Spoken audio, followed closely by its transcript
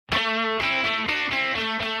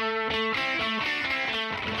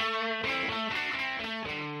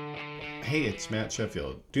Hey, it's Matt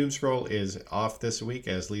Sheffield. Doomscroll is off this week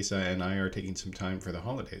as Lisa and I are taking some time for the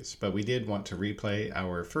holidays, but we did want to replay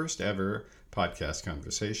our first ever podcast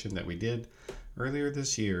conversation that we did earlier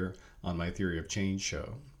this year on my Theory of Change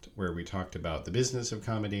show, where we talked about the business of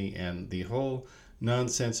comedy and the whole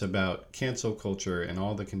nonsense about cancel culture and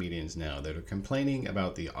all the comedians now that are complaining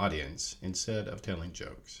about the audience instead of telling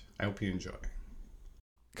jokes. I hope you enjoy.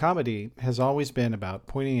 Comedy has always been about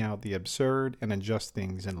pointing out the absurd and unjust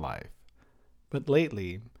things in life. But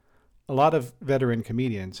lately, a lot of veteran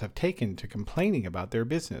comedians have taken to complaining about their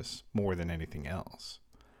business more than anything else.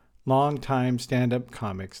 Long-time stand-up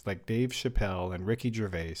comics like Dave Chappelle and Ricky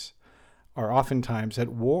Gervais are oftentimes at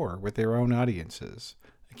war with their own audiences,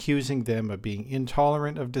 accusing them of being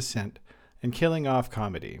intolerant of dissent and killing off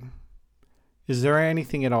comedy. Is there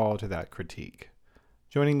anything at all to that critique?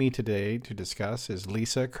 Joining me today to discuss is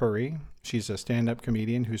Lisa Curry. She's a stand-up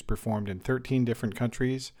comedian who's performed in 13 different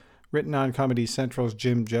countries, written on Comedy Central's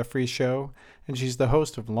Jim Jeffries show, and she's the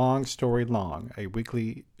host of Long Story Long, a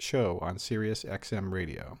weekly show on Sirius XM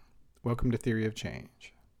Radio. Welcome to Theory of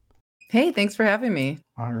Change. Hey, thanks for having me.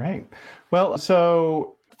 All right. Well,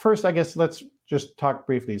 so first, I guess let's just talk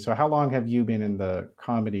briefly. So how long have you been in the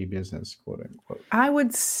comedy business, quote unquote? I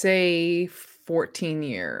would say 14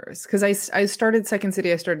 years, because I started Second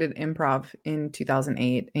City. I started improv in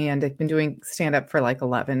 2008, and I've been doing stand-up for like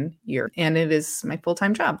 11 years, and it is my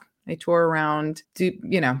full-time job. I tour around,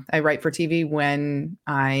 I write for TV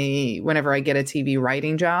whenever I get a TV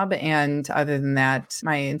writing job. And other than that,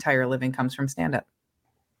 my entire living comes from stand-up.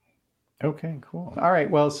 Okay, cool. All right.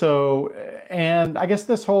 Well, so, and I guess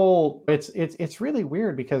this whole, it's really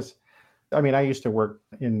weird because, I mean, I used to work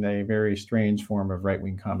in a very strange form of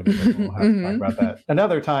right-wing comedy, but we'll have to talk about that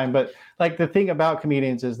another time. But like the thing about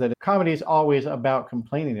comedians is that comedy is always about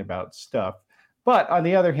complaining about stuff. But on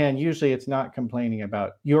the other hand, usually it's not complaining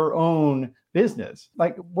about your own business.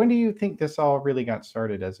 Like, when do you think this all really got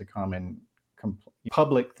started as a common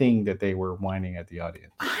public thing that they were whining at the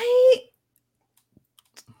audience? I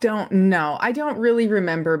don't know. I don't really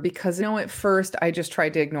remember because, at first I just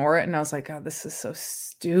tried to ignore it and I was like, oh, this is so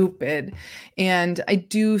stupid. And I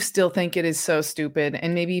do still think it is so stupid,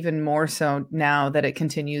 and maybe even more so now that it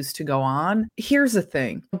continues to go on. Here's the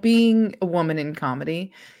thing. Being a woman in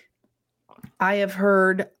comedy, I have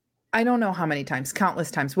heard, I don't know how many times, countless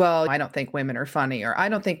times, well, I don't think women are funny, or I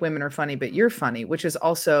don't think women are funny, but you're funny, which is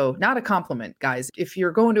also not a compliment, guys. If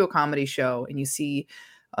you're going to a comedy show and you see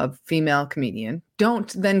a female comedian,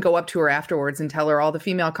 don't then go up to her afterwards and tell her all the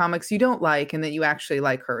female comics you don't like and that you actually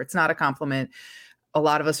like her. It's not a compliment. A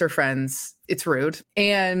lot of us are friends. It's rude.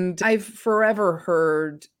 And I've forever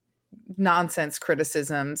heard nonsense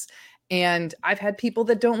criticisms. And I've had people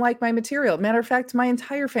that don't like my material. Matter of fact, my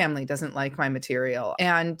entire family doesn't like my material.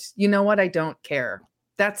 And you know what? I don't care.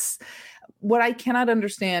 That's what I cannot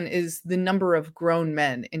understand is the number of grown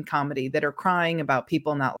men in comedy that are crying about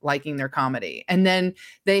people not liking their comedy. And then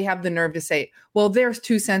they have the nerve to say, well, they're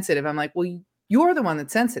too sensitive. I'm like, well, you're the one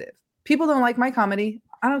that's sensitive. People don't like my comedy.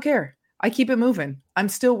 I don't care. I keep it moving. I'm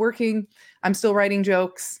still working. I'm still writing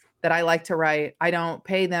jokes that I like to write. I don't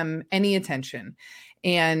pay them any attention.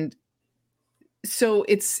 And so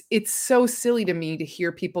it's so silly to me to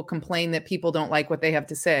hear people complain that people don't like what they have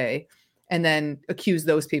to say and then accuse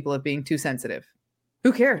those people of being too sensitive.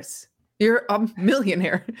 Who cares? You're a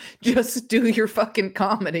millionaire. Just do your fucking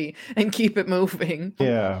comedy and keep it moving.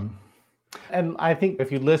 Yeah. And I think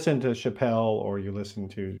if you listen to Chappelle or you listen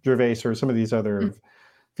to Gervais or some of these other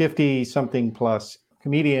 50-something plus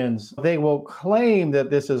comedians, they will claim that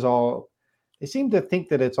this is all, they seem to think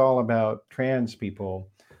that it's all about trans people.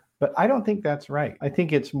 But I don't think that's right. I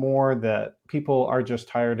think it's more that people are just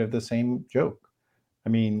tired of the same joke. I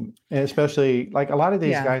mean, especially like a lot of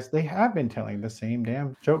these guys, they have been telling the same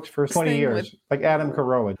damn jokes for 20 years, like Adam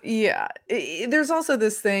Carolla. Yeah. There's also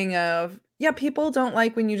this thing of, people don't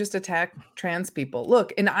like when you just attack trans people.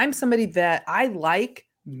 Look, and I'm somebody that I like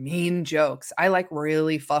mean jokes. I like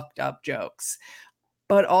really fucked up jokes,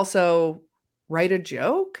 but also write a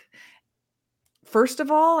joke, first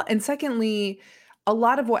of all. And secondly, a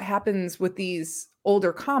lot of what happens with these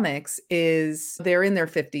older comics is they're in their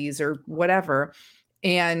 50s or whatever,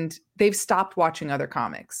 and they've stopped watching other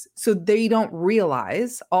comics. So they don't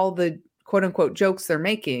realize all the quote unquote jokes they're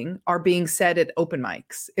making are being said at open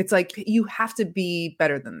mics. It's like, you have to be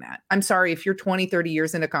better than that. I'm sorry, if you're 20, 30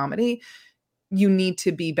 years into comedy, you need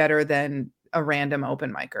to be better than a random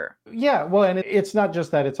open micer. Yeah, well, and it's not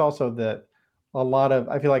just that. It's also that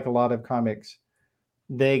I feel like a lot of comics,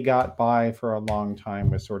 they got by for a long time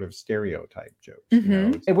with sort of stereotype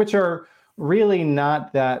jokes, which are really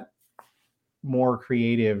not that more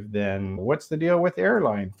creative than what's the deal with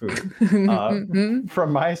airline food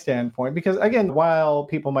from my standpoint. Because again, while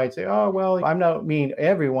people might say, oh, well, I'm not mean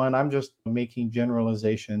everyone, I'm just making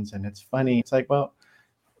generalizations and it's funny. It's like, well,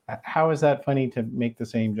 how is that funny to make the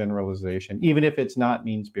same generalization, even if it's not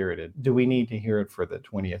mean-spirited? Do we need to hear it for the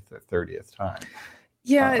 20th or 30th time?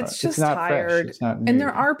 Yeah, it's just not tired. fresh. It's not new. And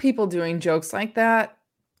there are people doing jokes like that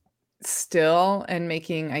still and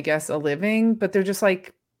making, I guess, a living, but they're just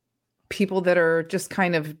like people that are just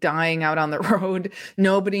kind of dying out on the road.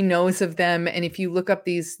 Nobody knows of them. And if you look up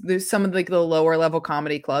there's some of like the lower level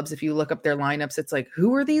comedy clubs, if you look up their lineups, it's like,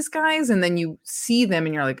 who are these guys? And then you see them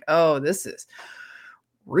and you're like, oh, this is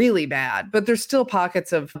really bad. But there's still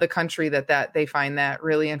pockets of the country that they find that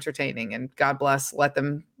really entertaining, and God bless, let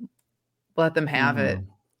them have it.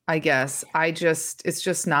 I guess it's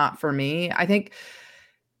just not for me. I think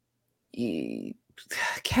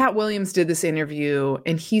Cat Williams did this interview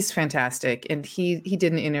and he's fantastic. And he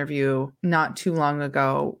did an interview not too long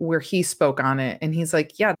ago where he spoke on it. And he's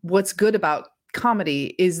like, yeah, what's good about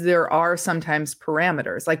comedy is there are sometimes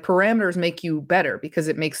parameters. Like parameters make you better because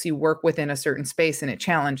it makes you work within a certain space and it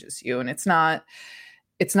challenges you. And it's not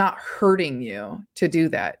hurting you to do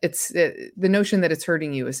that. The notion that it's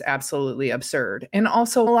hurting you is absolutely absurd. And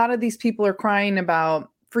also a lot of these people are crying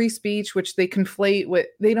about free speech, which they conflate with,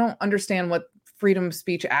 they don't understand what freedom of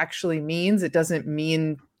speech actually means. It doesn't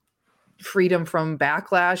mean freedom from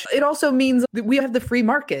backlash. It also means that we have the free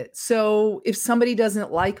market. So if somebody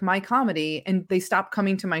doesn't like my comedy and they stop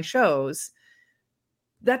coming to my shows,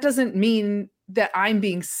 that doesn't mean that I'm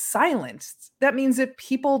being silenced. That means that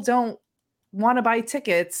people don't want to buy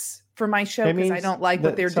tickets for my show because I don't like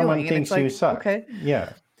what they're doing. And it's like, you suck. Okay.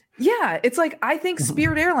 Yeah. Yeah. It's like, I think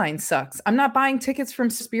Spirit Airlines sucks. I'm not buying tickets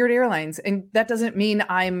from Spirit Airlines. And that doesn't mean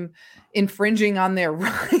I'm infringing on their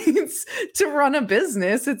rights to run a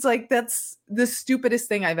business. It's like, that's the stupidest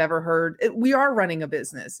thing I've ever heard. We are running a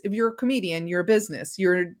business. If you're a comedian, you're a business.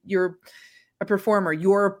 You're a performer.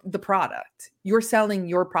 You're the product. You're selling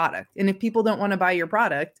your product. And if people don't want to buy your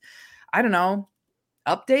product, I don't know,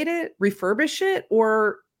 update it, refurbish it,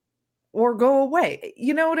 or go away.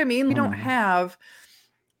 You know what I mean? We don't have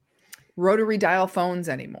rotary dial phones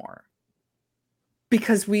anymore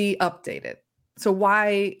because we updated. So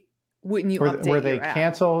why wouldn't you update? Were they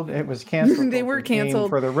canceled? It was canceled. They were canceled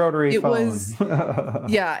for the rotary phone.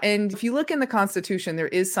 Yeah. And if you look in the Constitution, there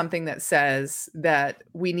is something that says that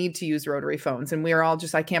we need to use rotary phones. And we are all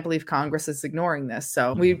just, I can't believe Congress is ignoring this.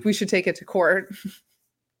 So we should take it to court.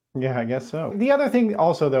 Yeah, I guess so. The other thing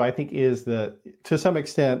also, though, I think is that to some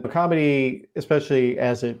extent, comedy, especially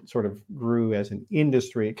as it sort of grew as an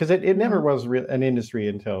industry, because it never was an industry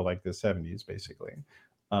until like the 70s, basically.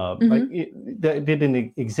 Like it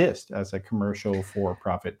didn't exist as a commercial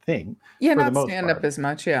for-profit thing. Yeah, not stand-up as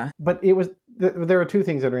much, yeah. But it was. There are two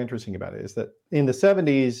things that are interesting about it. Is that in the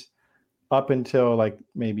 70s, up until like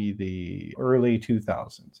maybe the early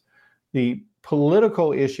 2000s, the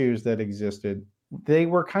political issues that existed, they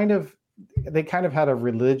kind of had a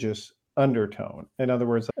religious undertone. In other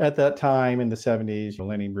words, at that time in the 70s,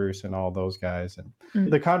 Lenny Bruce and all those guys,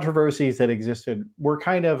 and the controversies that existed were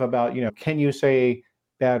kind of about, can you say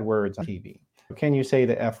bad words on TV? Can you say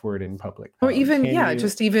the F word in public? Or even,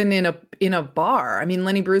 just even in a bar. I mean,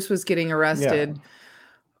 Lenny Bruce was getting arrested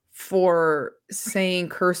for saying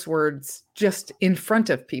curse words just in front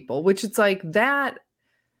of people, which it's like that.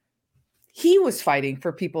 He was fighting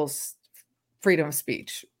for people's freedom of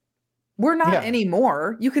speech. We're not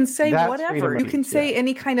anymore. You can say whatever. You can say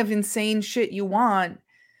any kind of insane shit you want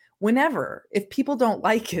whenever. If people don't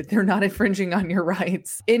like it, they're not infringing on your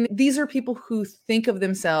rights. And these are people who think of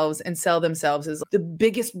themselves and sell themselves as the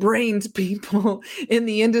biggest brained people in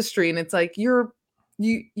the industry. And it's like, you're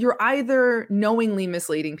either knowingly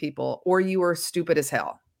misleading people or you are stupid as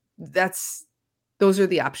hell. Those are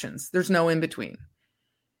the options. There's no in between.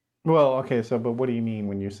 Well, okay, but what do you mean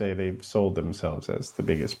when you say they've sold themselves as the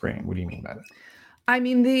biggest brain? What do you mean by that? I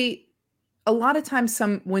mean, a lot of times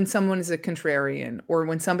when someone is a contrarian or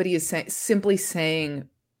when somebody is simply saying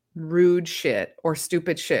rude shit or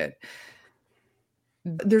stupid shit,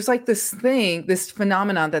 there's like this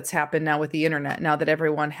phenomenon that's happened now with the internet. Now that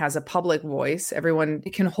everyone has a public voice, everyone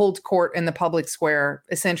can hold court in the public square,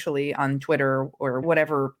 essentially on Twitter or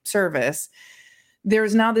whatever service.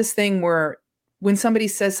 There's now this thing where when somebody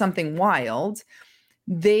says something wild,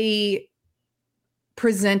 they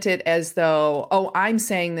present it as though, oh, I'm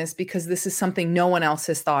saying this because this is something no one else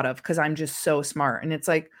has thought of because I'm just so smart. And it's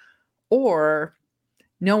like, or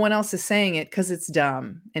No one else is saying it because it's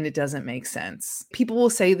dumb and it doesn't make sense. People will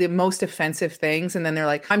say the most offensive things and then they're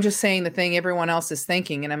like, I'm just saying the thing everyone else is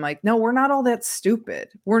thinking. And I'm like, no, we're not all that stupid.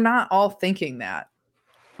 We're not all thinking that.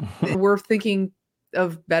 We're thinking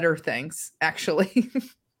of better things, actually.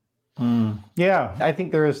 Yeah, I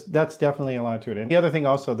think that's definitely a lot to it. And the other thing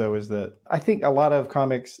also, though, is that I think a lot of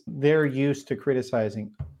comics, they're used to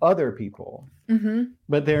criticizing other people,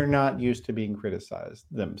 but they're not used to being criticized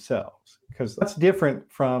themselves, because that's different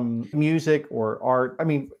from music or art. I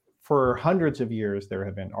mean, for hundreds of years, there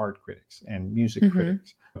have been art critics and music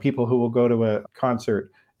critics, people who will go to a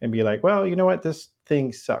concert and be like, well, you know what, this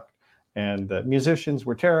thing sucked. And the musicians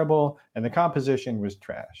were terrible and the composition was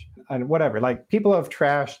trash and whatever. Like, people have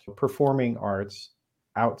trashed performing arts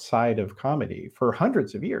outside of comedy for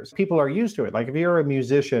hundreds of years. People are used to it. Like, if you're a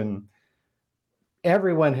musician,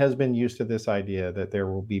 everyone has been used to this idea that there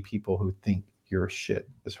will be people who think your shit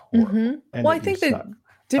is horrible. And well, I think the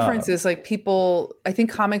difference is, like, I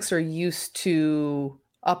think comics are used to,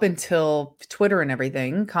 up until Twitter and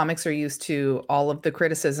everything, comics are used to all of the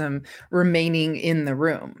criticism remaining in the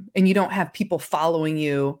room. And you don't have people following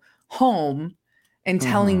you home and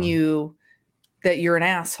telling you that you're an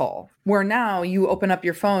asshole. Where now you open up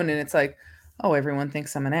your phone and it's like, oh, everyone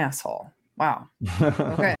thinks I'm an asshole. Wow.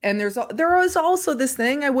 Okay. And there is also this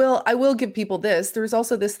thing, I will give people this. There's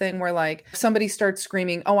also this thing where, like, somebody starts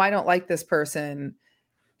screaming, oh, I don't like this person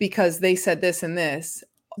because they said this and this.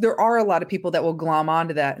 There are a lot of people that will glom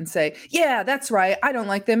onto that and say, yeah, that's right, I don't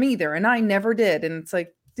like them either. And I never did. And it's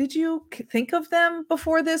like, did you think of them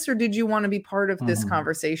before this? Or did you want to be part of this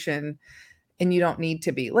conversation? And you don't need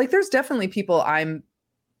to be. Like, there's definitely people I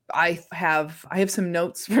have some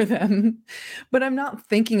notes for them, but I'm not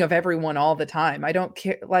thinking of everyone all the time. I don't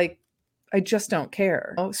care. Like, I just don't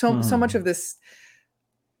care. So much of this,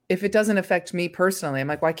 if it doesn't affect me personally, I'm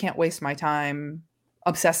like, well, I can't waste my time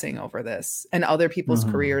obsessing over this and other people's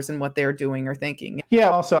careers and what they're doing or thinking. Yeah.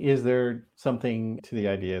 Also, is there something to the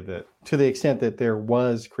idea that, to the extent that there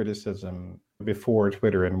was criticism before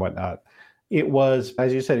Twitter and whatnot, it was,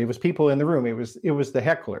 as you said, it was people in the room. It was the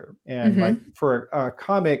heckler. And like, for a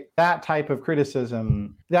comic, that type of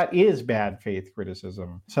criticism, that is bad faith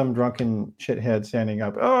criticism. Some drunken shithead standing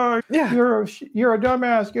up, oh, yeah, you're a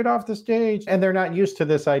dumbass, get off the stage. And they're not used to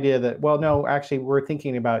this idea that, well, no, actually, we're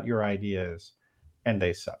thinking about your ideas and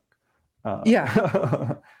they suck.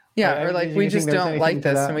 Yeah. Yeah. Or like, we just don't like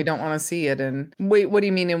this and we don't want to see it. And wait, what do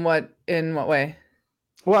you mean? In what way?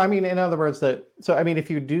 Well, I mean, in other words, if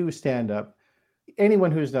you do stand up,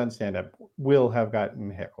 anyone who's done stand up will have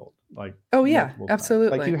gotten heckled. Like, oh yeah,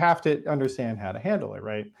 absolutely. Like, you have to understand how to handle it,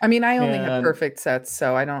 right? I mean, I only have perfect sets,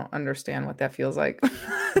 so I don't understand what that feels like.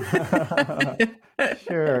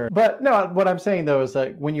 Sure. But no, what I'm saying though is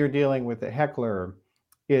that when you're dealing with a heckler,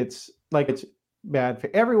 it's bad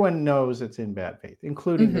faith. Everyone knows it's in bad faith,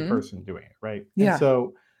 including the person doing it, right? Yeah. And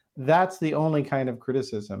so that's the only kind of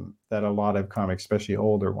criticism that a lot of comics, especially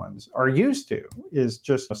older ones, are used to, is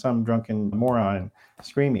just some drunken moron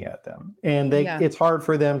screaming at them. And it's hard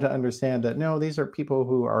for them to understand that, no, these are people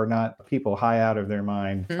who are not people high out of their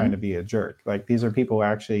mind trying to be a jerk. Like, these are people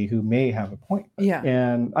actually who may have a point. Yeah.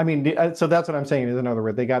 And I mean, so that's what I'm saying, is, in other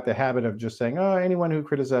words, they got the habit of just saying, oh, anyone who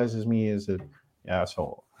criticizes me is an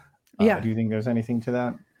asshole. Do you think there's anything to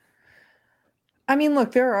that? I mean,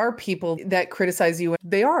 look, there are people that criticize you.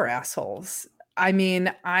 They are assholes. I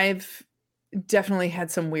mean, I've definitely had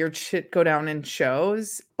some weird shit go down in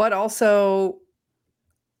shows, but also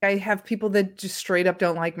I have people that just straight up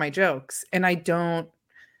don't like my jokes, and I don't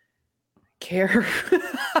care.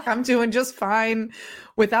 I'm doing just fine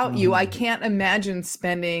without you. I can't imagine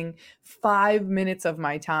spending 5 minutes of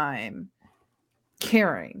my time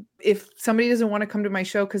caring. If somebody doesn't want to come to my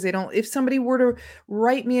show because if somebody were to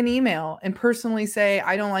write me an email and personally say,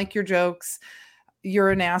 I don't like your jokes,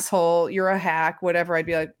 you're an asshole, you're a hack, whatever, I'd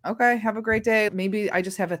be like, okay, have a great day. Maybe I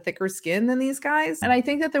just have a thicker skin than these guys. And I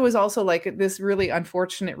think that there was also like this really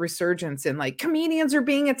unfortunate resurgence in, like, comedians are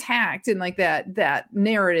being attacked, and like that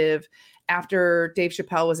narrative after Dave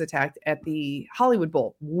Chappelle was attacked at the Hollywood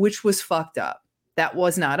Bowl, which was fucked up. That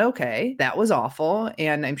was not okay. That was awful.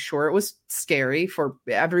 And I'm sure it was scary for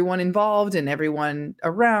everyone involved and everyone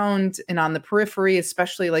around and on the periphery,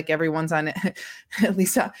 especially, like, everyone's on it. At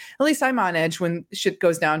least I'm on edge when shit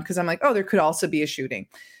goes down, because I'm like, oh, there could also be a shooting.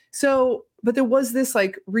 So, but there was this,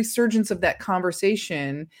 like, resurgence of that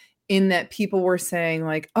conversation, in that people were saying,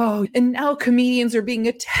 like, oh, and now comedians are being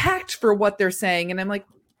attacked for what they're saying. And I'm like,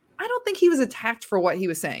 I don't think he was attacked for what he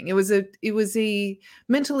was saying. It was a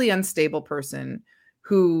mentally unstable person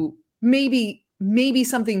who maybe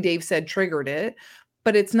something Dave said triggered it,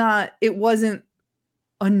 but it wasn't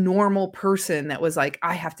a normal person that was like,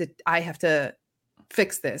 I have to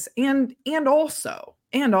fix this. And also,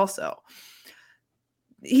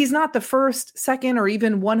 he's not the first, second, or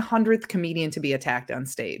even 100th comedian to be attacked on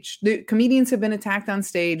stage. The comedians have been attacked on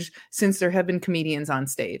stage since there have been comedians on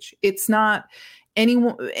stage. It's not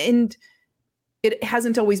anyone, and it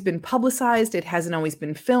hasn't always been publicized. It hasn't always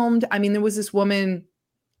been filmed. I mean, there was this woman,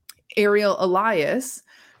 Ariel Elias,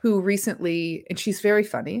 who recently, and she's very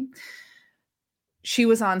funny, she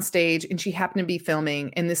was on stage and she happened to be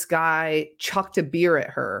filming, and this guy chucked a beer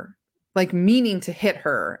at her, like meaning to hit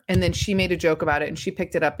her. And then she made a joke about it and she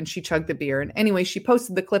picked it up and she chugged the beer. And anyway, she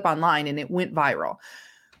posted the clip online and it went viral.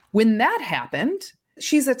 When that happened,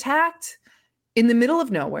 she's attacked in the middle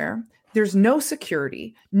of nowhere. There's no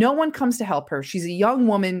security. No one comes to help her. She's a young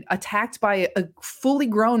woman attacked by a fully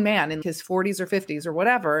grown man in his 40s or 50s or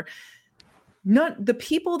whatever. The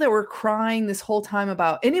people that were crying this whole time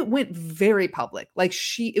about, and it went very public. Like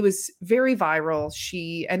it was very viral.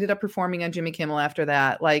 She ended up performing on Jimmy Kimmel after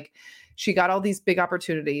that. Like she got all these big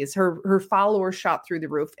opportunities. Her followers shot through the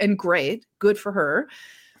roof, and great, good for her.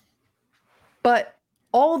 But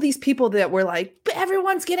all these people that were like,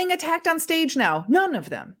 everyone's getting attacked on stage now, none of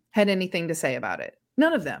them had anything to say about it.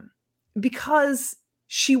 None of them. Because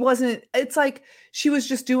she wasn't, it's like she was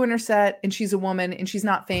just doing her set, and she's a woman and she's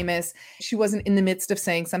not famous. She wasn't in the midst of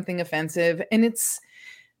saying something offensive. And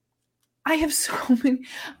I haven't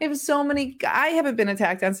been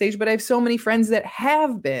attacked on stage, but I have so many friends that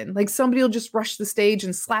have been. Like somebody will just rush the stage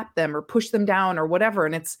and slap them or push them down or whatever.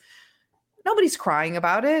 And nobody's crying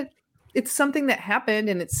about it. It's something that happened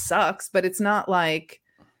and it sucks, but it's not like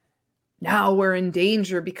now we're in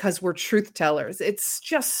danger because we're truth tellers. It's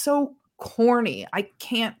just so corny. I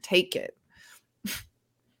can't take it.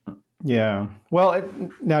 Yeah. Well,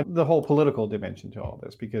 now the whole political dimension to all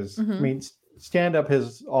this, because I mean, stand-up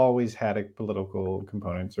has always had a political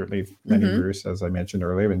component. Certainly, Lenny Bruce, as I mentioned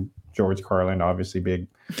earlier, and George Carlin, obviously big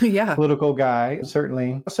political guy.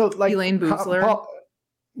 Certainly. So, like Elaine Boozler.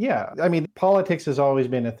 Yeah, I mean, politics has always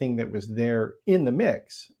been a thing that was there in the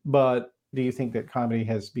mix. But do you think that comedy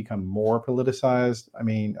has become more politicized? I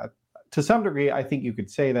mean, to some degree, I think you could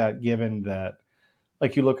say that, given that,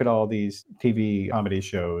 like, you look at all these TV comedy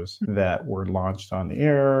shows that were launched on the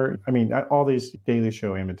air. I mean, all these Daily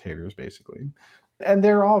Show imitators, basically. And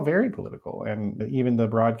they're all very political. And even the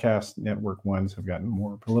broadcast network ones have gotten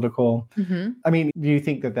more political. I mean, do you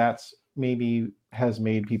think that that's maybe has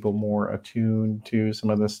made people more attuned to some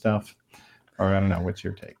of this stuff? Or I don't know, what's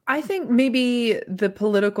your take? I think maybe the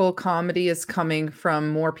political comedy is coming from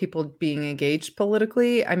more people being engaged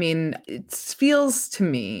politically. I mean, it feels to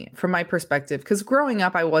me, from my perspective, because growing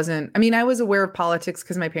up, I was aware of politics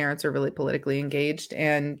because my parents are really politically engaged.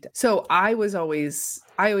 And so I always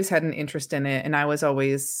had an interest in it. And I was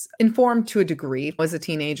always informed to a degree as a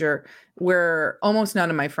teenager, where almost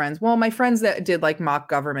none of my friends that did like mock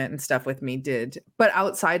government and stuff with me did. But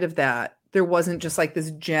outside of that, there wasn't just like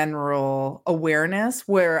this general awareness,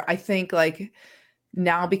 where I think like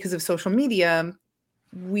now, because of social media,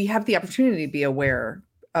 we have the opportunity to be aware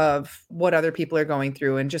of what other people are going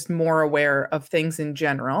through and just more aware of things in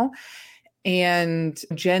general. And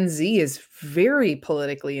Gen Z is very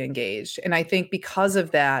politically engaged. And I think because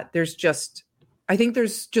of that, there's just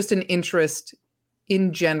an interest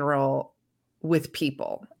in general with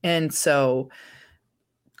people. And so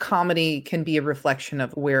comedy can be a reflection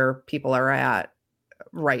of where people are at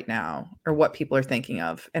right now, or what people are thinking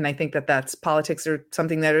of. And I think that's politics are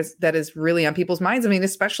something that is really on people's minds. I mean,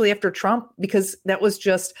 especially after Trump, because that was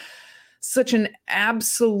just such an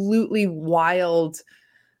absolutely wild,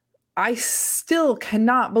 I still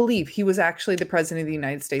cannot believe he was actually the president of the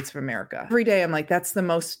United States of America. Every day I'm like, that's the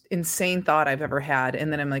most insane thought I've ever had.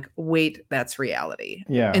 And then I'm like, wait, that's reality.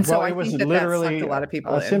 Yeah. And so I think that sucked a lot of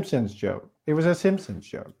people in. Simpsons joke. It was a Simpsons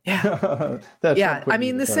joke. Yeah. Yeah. I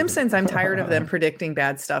mean, The Simpsons, I'm tired of them predicting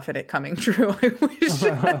bad stuff and it coming true. I wish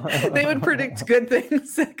they would predict good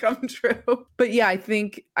things that come true. But yeah, I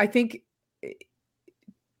think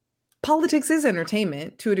politics is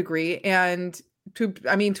entertainment to a degree, and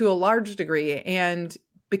to a large degree, and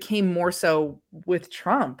became more so with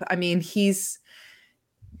Trump. I mean, he's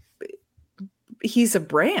a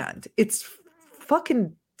brand. It's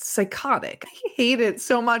fucking psychotic. I hate it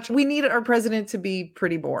so much. We need our president to be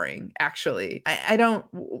pretty boring, actually. I don't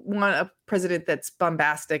want a president that's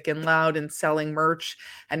bombastic and loud and selling merch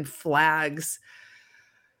and flags.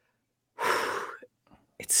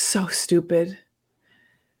 It's so stupid.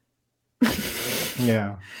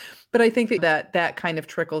 Yeah. But I think that kind of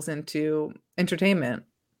trickles into entertainment.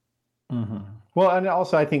 Mm-hmm. Well, and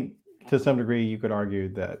also I think to some degree you could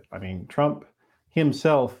argue that, I mean, Trump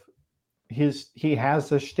himself he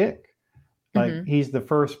has a shtick. Like Mhm. he's the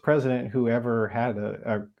first president who ever had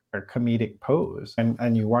a comedic pose,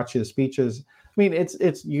 and you watch his speeches. I mean,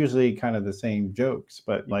 it's usually kind of the same jokes,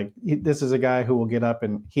 but like this is a guy who will get up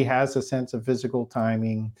and he has a sense of physical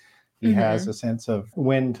timing. He has a sense of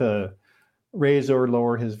when to raise or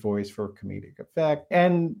lower his voice for comedic effect.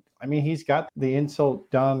 And I mean, he's got the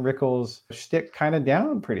insult Don Rickles shtick kind of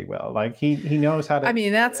down pretty well. Like he knows how to. I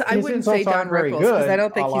mean, I his wouldn't say insults Don aren't very Rickles because I good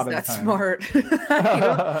don't think a he's lot of that the time. smart. You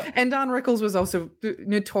know? And Don Rickles was also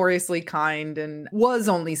notoriously kind and was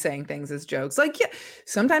only saying things as jokes. Like, yeah,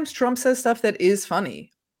 sometimes Trump says stuff that is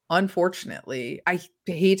funny. Unfortunately, I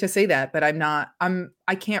hate to say that, but I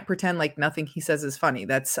can't pretend like nothing he says is funny.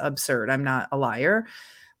 That's absurd. I'm not a liar.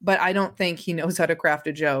 But I don't think he knows how to craft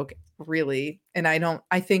a joke, really. And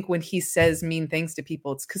I think when he says mean things to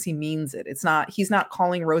people, it's because he means it. He's not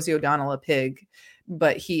calling Rosie O'Donnell a pig,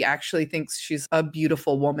 but he actually thinks she's a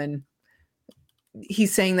beautiful woman.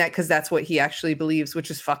 He's saying that because that's what he actually believes, which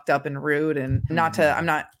is fucked up and rude. And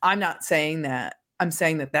I'm not saying that. I'm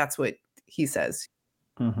saying that that's what he says.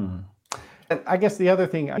 Mm-hmm. And I guess the other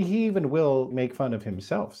thing, he even will make fun of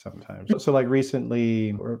himself sometimes. So like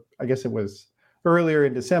recently, or I guess it was earlier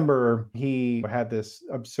in December, he had this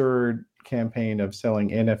absurd campaign of selling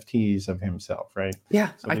NFTs of himself, right? Yeah,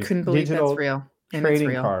 so I couldn't believe that's real.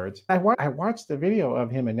 Trading cards. I watched the video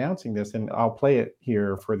of him announcing this, and I'll play it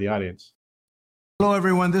here for the audience. Hello,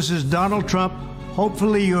 everyone. This is Donald Trump.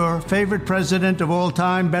 Hopefully your favorite president of all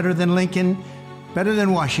time, better than Lincoln, better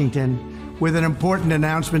than Washington, with an important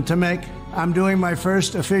announcement to make. I'm doing my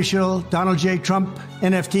first official Donald J. Trump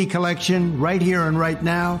NFT collection right here and right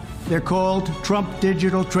now. They're called Trump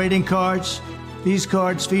Digital Trading Cards. These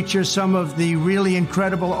cards feature some of the really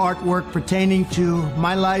incredible artwork pertaining to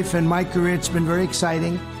my life and my career. It's been very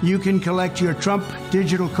exciting. You can collect your Trump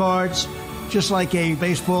digital cards just like a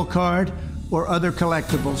baseball card or other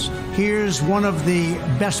collectibles. Here's one of the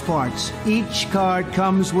best parts. Each card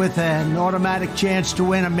comes with an automatic chance to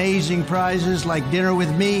win amazing prizes like dinner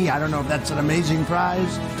with me. I don't know if that's an amazing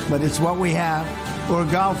prize, but it's what we have. Or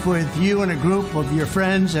golf with you and a group of your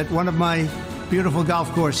friends at one of my beautiful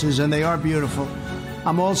golf courses, and they are beautiful.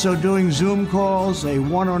 I'm also doing Zoom calls, a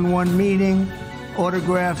one-on-one meeting,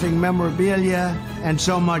 autographing memorabilia, and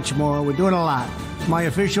so much more. We're doing a lot. My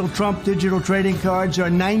official Trump digital trading cards are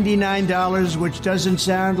 $99, which doesn't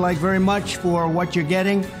sound like very much for what you're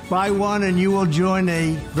getting. Buy one and you will join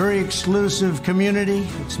a very exclusive community.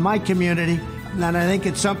 It's my community, and I think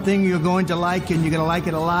it's something you're going to like, and you're going to like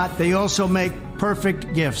it a lot. They also make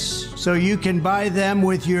perfect gifts. So you can buy them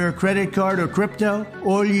with your credit card or crypto.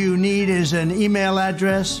 All you need is an email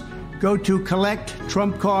address. Go to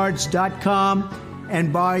collecttrumpcards.com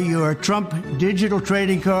and buy your Trump digital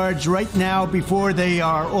trading cards right now before they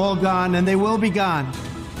are all gone, and they will be gone.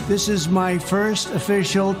 This is my first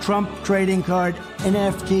official Trump trading card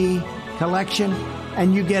NFT collection,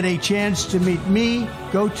 and you get a chance to meet me.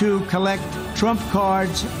 Go to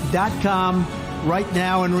collecttrumpcards.com right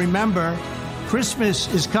now, and remember, Christmas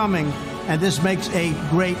is coming, and this makes a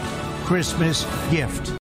great Christmas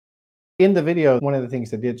gift. In the video, one of the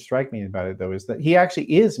things that did strike me about it, though, is that he actually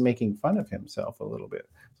is making fun of himself a little bit.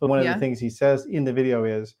 So one of the things he says in the video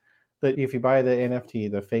is that if you buy the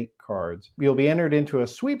NFT, the fake cards, you'll be entered into a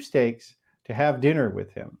sweepstakes to have dinner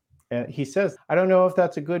with him. And he says, I don't know if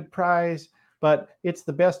that's a good prize, but it's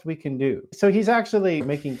the best we can do. So he's actually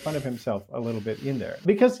making fun of himself a little bit in there.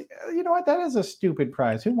 Because, you know what, that is a stupid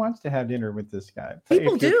prize. Who wants to have dinner with this guy?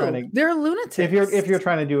 People do. They're lunatics. If you're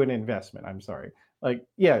trying to do an investment, I'm sorry. Like,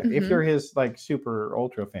 yeah, if you're his like super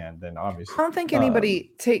ultra fan, then obviously. I don't think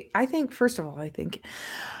anybody I think, first of all, I think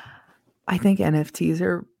NFTs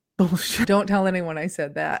are bullshit. Don't tell anyone I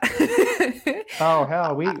said that. Oh,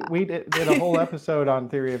 hell, we did a whole episode on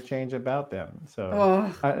theory of change about them.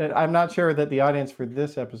 So I'm not sure that the audience for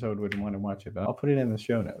this episode would want to watch it, but I'll put it in the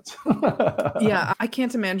show notes. Yeah, I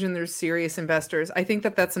can't imagine there's serious investors. I think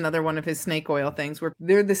that's another one of his snake oil things where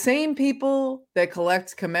they're the same people that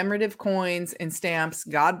collect commemorative coins and stamps,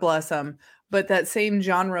 God bless them, but that same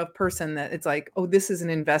genre of person that it's like, oh, this is an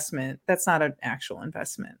investment. That's not an actual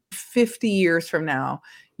investment. 50 years from now,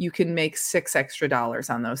 you can make $6 extra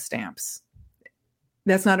on those stamps.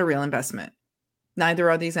 That's not a real investment. Neither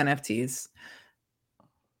are these NFTs.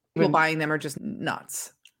 People buying them are just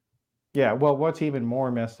nuts. Yeah, well, what's even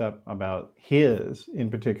more messed up about his in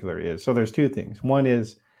particular is, so there's two things. One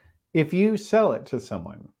is if you sell it to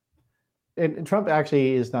someone, and Trump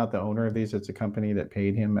actually is not the owner of these, it's a company that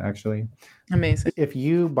paid him actually. Amazing. If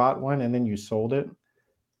you bought one and then you sold it,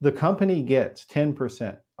 the company gets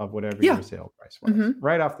 10% of whatever your sale price was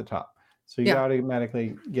right off the top. So you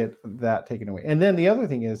automatically get that taken away. And then the other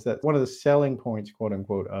thing is that one of the selling points, quote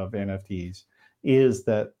unquote, of NFTs is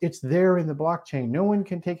that it's there in the blockchain. No one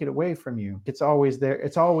can take it away from you. It's always there.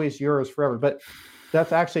 It's always yours forever. But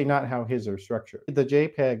that's actually not how his are structured. The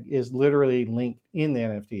JPEG is literally linked in the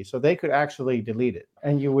NFT. So they could actually delete it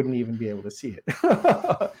and you wouldn't even be able to see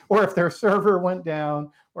it. Or if their server went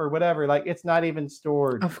down or whatever, like it's not even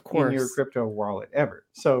stored in your crypto wallet ever.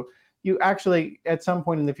 So you actually, at some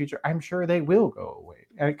point in the future, I'm sure they will go away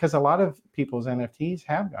because a lot of people's NFTs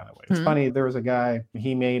have gone away. It's funny. There was a guy,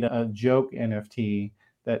 he made a joke NFT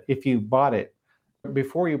that if you bought it,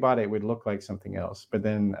 before you bought it, it would look like something else. But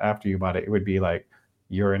then after you bought it, it would be like,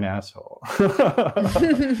 you're an asshole.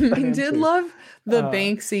 I did love the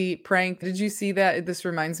Banksy prank. Did you see that? This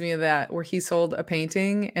reminds me of that, where he sold a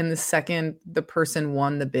painting and the second the person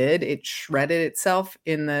won the bid, it shredded itself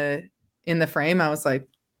in the frame. I was like,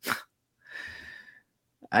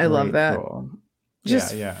 I love that. Cool.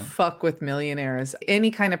 Just fuck with millionaires.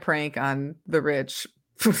 Any kind of prank on the rich.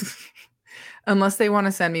 Unless they want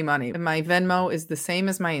to send me money. My Venmo is the same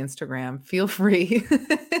as my Instagram. Feel free.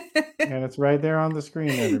 And it's right there on the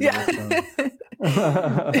screen. Everybody.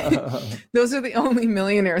 Those are the only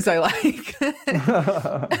millionaires I like.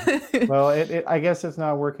 Well, I guess it's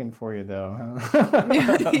not working for you, though.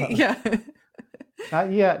 Yeah.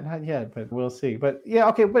 Not yet, but we'll see. But yeah,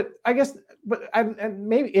 okay. But I guess, and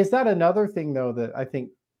maybe is that another thing, though, that I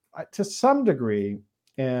think to some degree,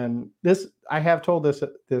 and this, I have told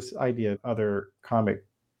this idea of other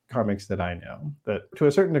comics that I know, that to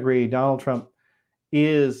a certain degree, Donald Trump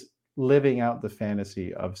is living out the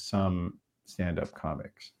fantasy of some stand-up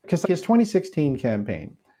comics. Because his 2016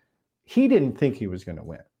 campaign, he didn't think he was going to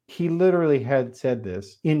win. He literally had said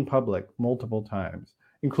this in public multiple times,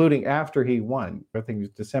 including after he won. I think it was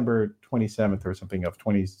December 27th or something of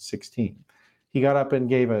 2016. He got up and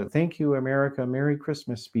gave a "Thank you, America, Merry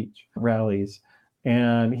Christmas" speech, rallies.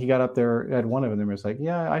 And he got up there at one of them and was like,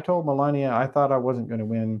 yeah, I told Melania I thought I wasn't going to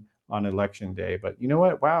win on election day, but you know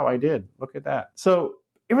what? Wow, I did. Look at that. So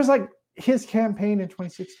it was like his campaign in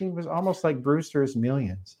 2016 was almost like Brewster's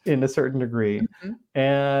Millions in a certain degree. Mm-hmm.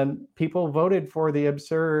 And people voted for the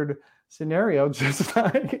absurd scenario just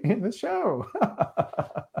like in the show.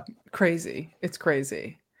 Crazy. It's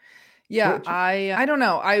crazy. Yeah, I don't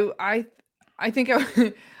know. I think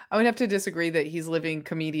I would have to disagree that he's living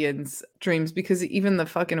comedians' dreams, because even the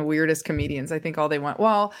fucking weirdest comedians, I think all they want,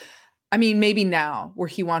 well, I mean, maybe now where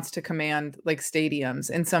he wants to command like stadiums,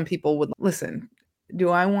 and some people would listen. Do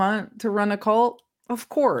I want to run a cult? Of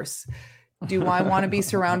course. Do I want to be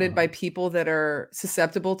surrounded by people that are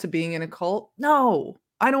susceptible to being in a cult? No,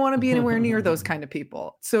 I don't want to be anywhere near those kind of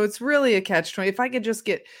people. So it's really a catch-20. If I could just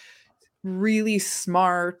get really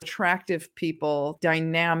smart, attractive people,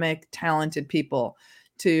 dynamic, talented people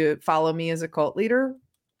to follow me as a cult leader,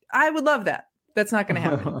 I would love that. That's not going to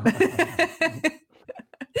happen.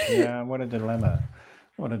 Yeah, what a dilemma.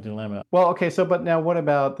 What a dilemma. Well, okay, so but now what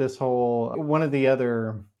about this whole, one of the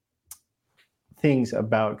other things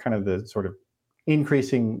about kind of the sort of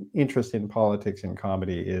increasing interest in politics and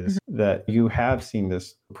comedy is that you have seen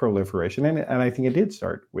this proliferation, and I think it did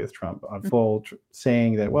start with Trump, full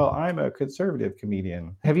saying that, well, I'm a conservative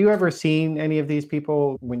comedian. Have you ever seen any of these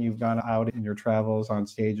people when you've gone out in your travels on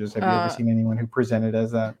stages? Have you ever seen anyone who presented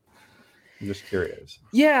as that? I'm just curious.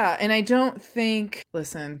 Yeah, and I don't think,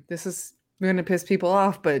 listen, this is going to piss people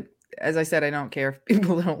off, but as I said, I don't care if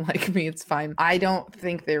people don't like me. It's fine. I don't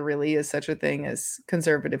think there really is such a thing as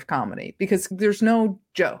conservative comedy, because there's no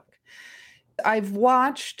joke. I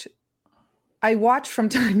watch from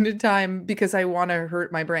time to time because I want to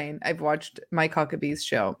hurt my brain. I've watched Mike Huckabee's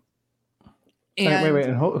show. And wait.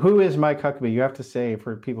 And who is Mike Huckabee? You have to say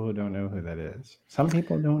for people who don't know who that is. Some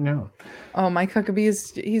people don't know. Oh, Mike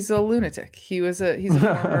Huckabee he's a lunatic. He's a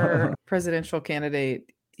former presidential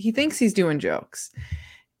candidate. He thinks he's doing jokes.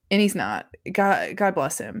 And he's not. God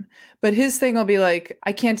bless him. But his thing will be like,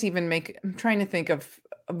 I'm trying to think of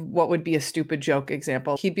what would be a stupid joke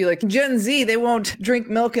example. He'd be like, Gen Z, they won't drink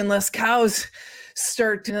milk unless cows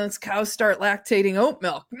start lactating oat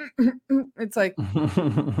milk. It's like,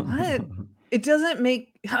 what? It doesn't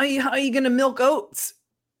make, how are you going to milk oats?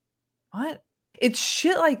 What? It's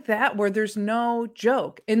shit like that where there's no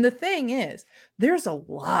joke. And the thing is, there's a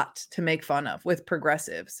lot to make fun of with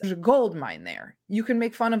progressives. There's a gold mine there. You can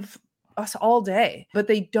make fun of us all day, but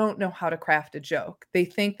they don't know how to craft a joke. They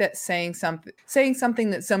think that saying something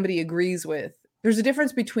that somebody agrees with, there's a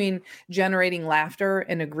difference between generating laughter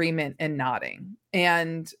and agreement and nodding.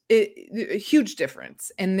 And a huge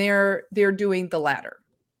difference. And they're doing the latter.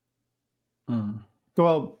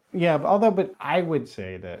 Well, yeah, but I would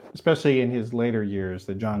say that, especially in his later years,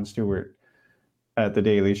 that Jon Stewart at The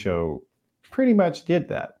Daily Show pretty much did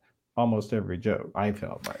that. Almost every joke, I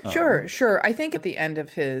felt like. Sure. I think at the end of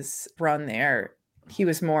his run there, he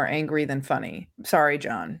was more angry than funny. Sorry,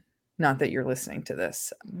 John. Not that you're listening to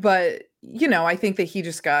this, but I think that he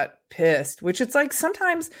just got pissed, which it's like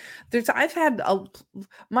sometimes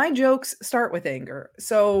my jokes start with anger.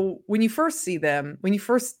 So when you first see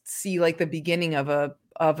like the beginning of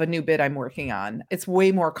a new bit I'm working on, it's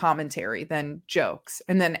way more commentary than jokes.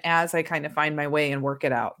 And then as I kind of find my way and work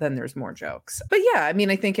it out, then there's more jokes. But yeah, I mean,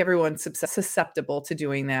 I think everyone's susceptible to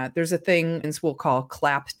doing that. There's a thing we'll call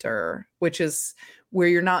clapter, which is where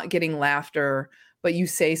you're not getting laughter, but you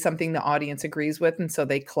say something the audience agrees with, and so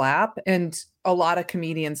they clap. And a lot of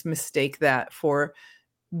comedians mistake that for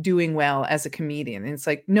doing well as a comedian. And it's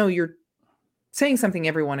like, no, you're saying something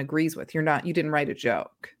everyone agrees with. You didn't write a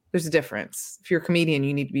joke. There's a difference. If you're a comedian,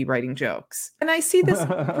 you need to be writing jokes. And I see this,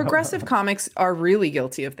 progressive comics are really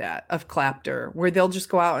guilty of that, of clapter, where they'll just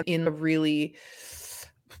go out in a really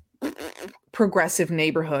progressive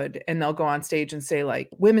neighborhood and they'll go on stage and say like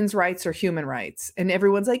women's rights are human rights. And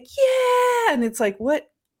everyone's like, yeah. And it's like, what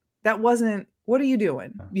are you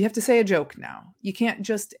doing? You have to say a joke now. You can't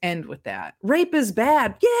just end with that. Rape is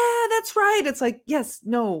bad. Yeah, that's right. It's like, yes,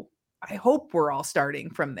 no, I hope we're all starting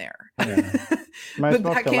from there. Yeah. But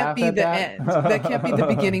that can't be the end. That can't be the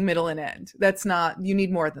beginning, middle, and end. That's not, you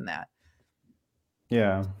need more than that.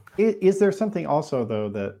 Yeah. Is there something also though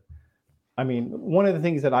that, I mean, one of the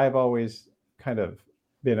things that I've always kind of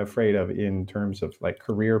been afraid of in terms of like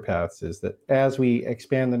career paths is that as we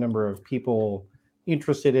expand the number of people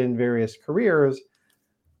interested in various careers,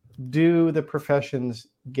 do the professions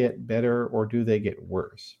get better or do they get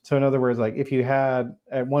worse? So in other words, like if you had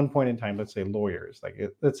at one point in time, let's say lawyers,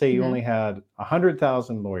 let's say you only had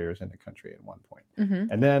 100,000 lawyers in the country at one point.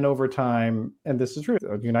 Mm-hmm. And then over time, and this is true,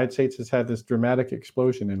 the United States has had this dramatic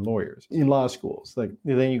explosion in lawyers in law schools. Like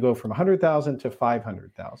then you go from 100,000 to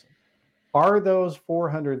 500,000. Are those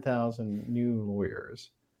 400,000 new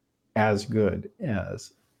lawyers as good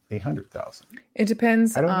as 100,000? It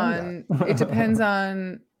depends on,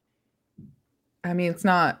 I mean,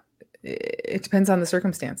 it depends on the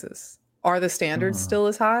circumstances. Are the standards still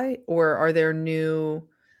as high, or are there new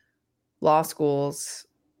law schools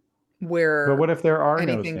where but what if there are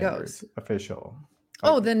anything no goes official?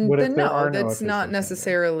 Then no, that's not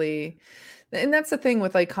necessarily. And that's the thing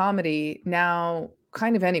with like comedy now,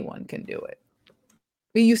 kind of anyone can do it.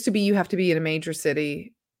 It used to be you have to be in a major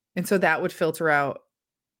city. And so that would filter out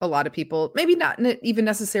a lot of people, maybe not even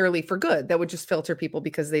necessarily for good. That would just filter people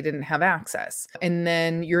because they didn't have access. And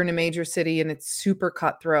then you're in a major city and it's super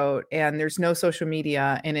cutthroat and there's no social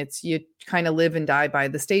media and you kind of live and die by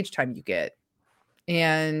the stage time you get.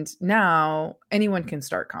 And now anyone can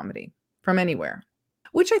start comedy from anywhere,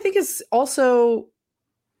 which I think is also,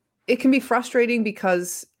 it can be frustrating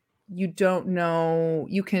because you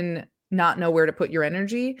can not know where to put your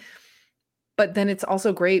energy. But then it's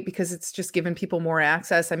also great because it's just given people more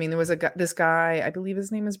access. I mean, there was this guy, I believe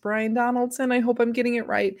his name is Brian Donaldson. I hope I'm getting it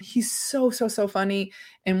right. He's so funny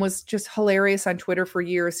and was just hilarious on Twitter for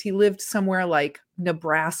years. He lived somewhere like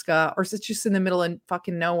Nebraska or just in the middle of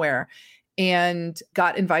fucking nowhere and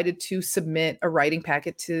got invited to submit a writing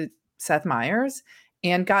packet to Seth Meyers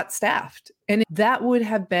and got staffed. And that would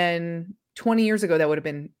have been 20 years ago, that would have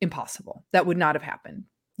been impossible. That would not have happened.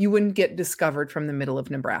 You wouldn't get discovered from the middle of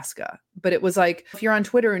Nebraska. But it was like, if you're on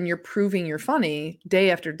Twitter and you're proving you're funny day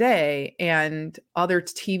after day and other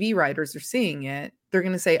TV writers are seeing it, they're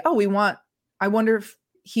going to say, I wonder if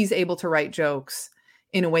he's able to write jokes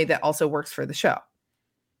in a way that also works for the show.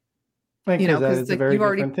 Because that is a very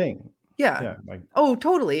different thing. Yeah.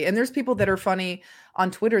 Totally. And there's people that are funny on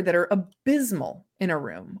Twitter that are abysmal in a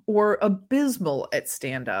room or abysmal at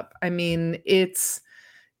stand-up. I mean, it's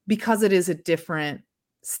because it is a different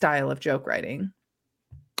style of joke writing.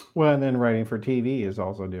 Well, and then writing for TV is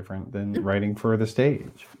also different than writing for the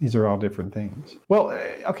stage. These are all different things. Well,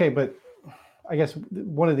 okay, but I guess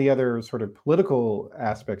one of the other sort of political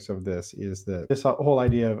aspects of this is that this whole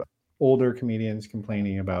idea of older comedians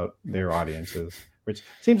complaining about their audiences, which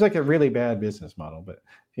seems like a really bad business model, but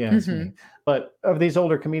if you ask me. But of these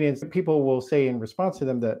older comedians, people will say in response to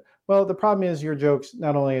them that, well, the problem is your jokes,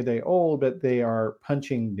 not only are they old, but they are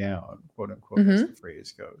punching down, quote unquote, as the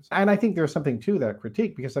phrase goes. And I think there's something to that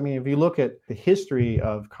critique because, I mean, if you look at the history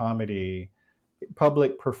of comedy,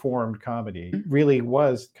 public performed comedy really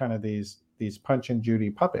was kind of these these Punch and Judy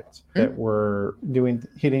puppets that were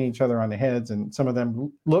hitting each other on the heads, and some of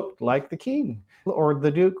them looked like the king or the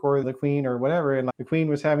duke or the queen or whatever, and like, the queen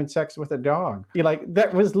was having sex with a dog.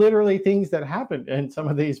 That was literally things that happened in some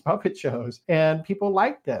of these puppet shows, and people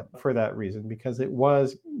liked them for that reason, because that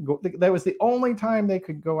was the only time they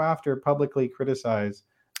could go after, publicly criticize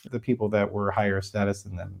the people that were higher status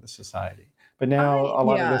than them in the society. But now a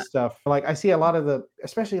lot of this stuff, like I see a lot of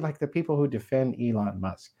especially like the people who defend Elon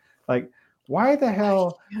Musk, like, why the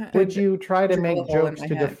hell would you try to make jokes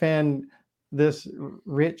to defend this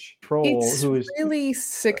rich troll who is really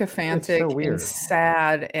sycophantic and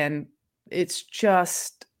sad, and it's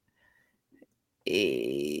just,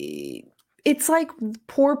 it's like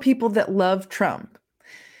poor people that love Trump.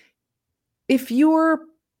 If you're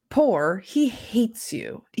poor, he hates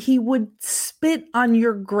you. He would spit on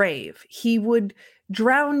your grave. He would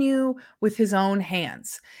drown you with his own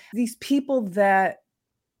hands. These people that,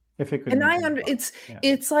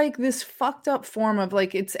 it's like this fucked up form of,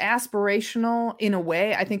 like, it's aspirational in a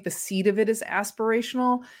way. I think the seed of it is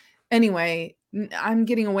aspirational. Anyway, I'm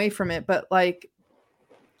getting away from it, but like,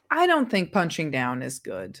 I don't think punching down is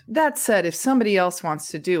good. That said, if somebody else wants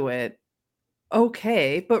to do it,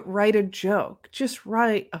 okay, but write a joke. Just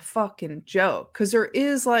write a fucking joke. Because there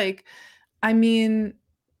is, like, I mean,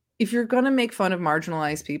 if you're going to make fun of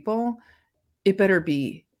marginalized people, it better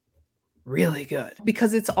be really good.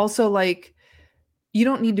 Because it's also like, you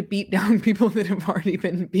don't need to beat down people that have already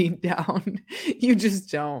been beat down. You just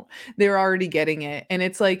don't. They're already getting it. And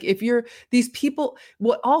it's like, if you're these people,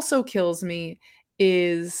 what also kills me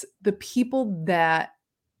is the people that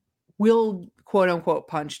will quote unquote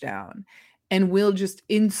punch down and will just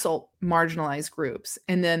insult marginalized groups.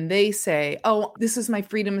 And then they say, oh, this is my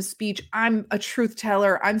freedom of speech. I'm a truth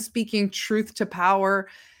teller. I'm speaking truth to power.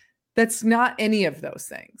 That's not any of those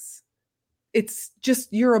things. It's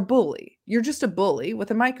just, you're a bully. You're just a bully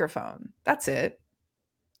with a microphone. That's it.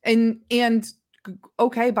 And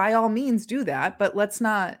okay, by all means do that, but let's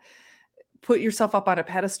not put yourself up on a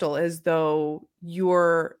pedestal as though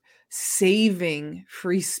you're saving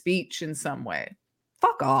free speech in some way.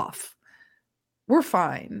 Fuck off. We're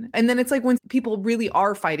fine. And then it's like, when people really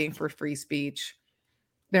are fighting for free speech,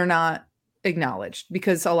 they're not acknowledged,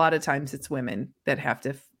 because a lot of times it's women that have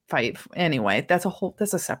to fight. Anyway, that's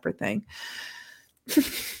a separate thing.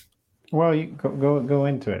 Well, you go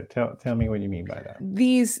into it. Tell me what you mean by that.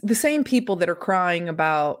 The same people that are crying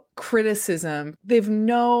about criticism, they've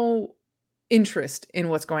no interest in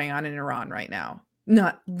what's going on in Iran right now.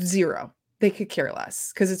 Not zero. They could care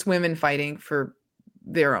less, because it's women fighting for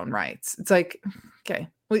their own rights. It's like, okay,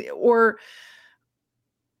 or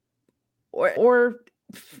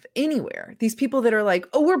anywhere. These people that are like,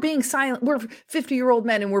 oh, we're being silent. We're 50-year-old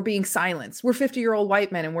men and we're being silenced. We're 50-year-old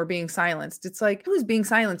white men and we're being silenced. It's like, who's being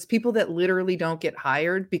silenced? People that literally don't get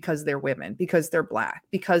hired because they're women, because they're Black,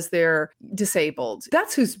 because they're disabled.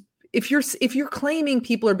 That's who's, if you're claiming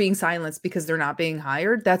people are being silenced because they're not being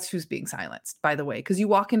hired, that's who's being silenced, by the way. Because you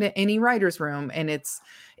walk into any writer's room and it's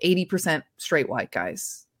 80% straight white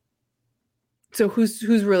guys. So who's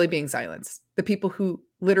really being silenced? The people who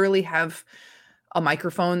literally have a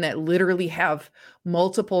microphone, that literally have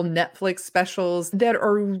multiple Netflix specials, that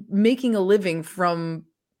are making a living from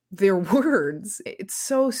their words. It's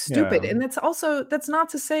so stupid. Yeah. And that's not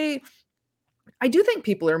to say, I do think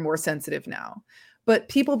people are more sensitive now, but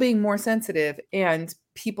people being more sensitive and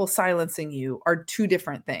people silencing you are two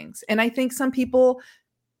different things. And I think some people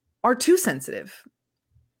are too sensitive.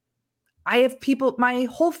 I have people, my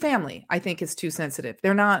whole family, I think, is too sensitive.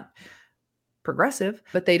 They're not progressive,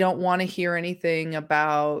 but they don't want to hear anything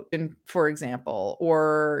about, for example,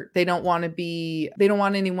 or they don't want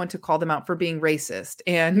anyone to call them out for being racist.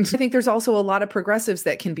 And I think there's also a lot of progressives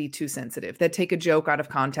that can be too sensitive, that take a joke out of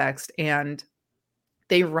context and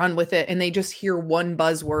they run with it, and they just hear one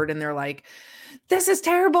buzzword and they're like, this is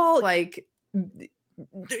terrible. Like,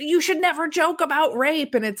 you should never joke about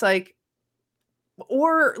rape. And it's like,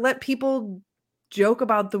 or let people joke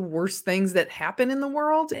about the worst things that happen in the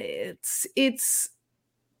world. It's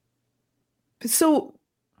so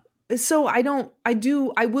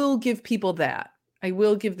I will give people that. I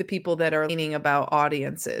will give the people that are leaning about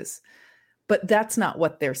audiences, but that's not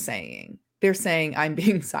what they're saying. They're saying I'm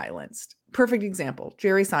being silenced. Perfect example,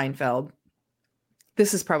 Jerry Seinfeld.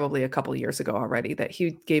 This is probably a couple years ago already that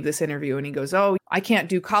he gave this interview, and he goes, oh, I can't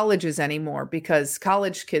do colleges anymore because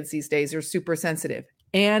college kids these days are super sensitive.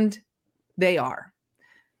 And they are.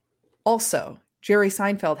 Also, Jerry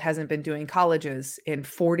Seinfeld hasn't been doing colleges in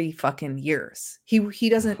 40 fucking years.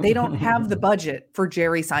 They don't have the budget for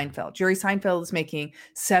Jerry Seinfeld. Jerry Seinfeld is making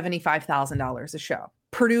 $75,000 a show.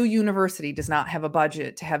 Purdue University does not have a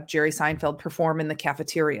budget to have Jerry Seinfeld perform in the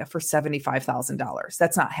cafeteria for $75,000.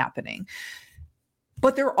 That's not happening.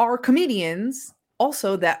 But there are comedians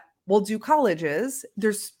also that will do colleges.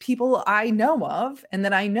 There's people I know of and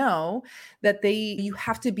that I know that you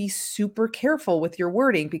have to be super careful with your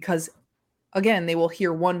wording because, again, they will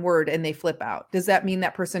hear one word and they flip out. Does that mean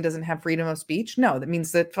that person doesn't have freedom of speech? No, that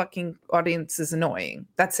means that fucking audience is annoying.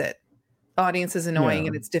 That's it. Audience is annoying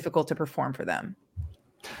and it's difficult to perform for them.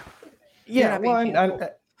 Yeah,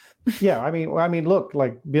 I mean, look,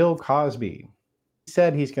 like Bill Cosby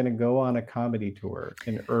said he's going to go on a comedy tour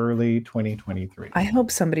in early 2023. I hope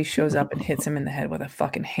somebody shows up and hits him in the head with a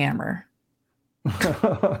fucking hammer.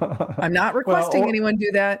 I'm not requesting anyone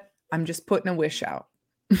do that. I'm just putting a wish out.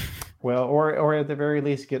 Well, or at the very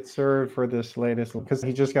least get served for this latest, because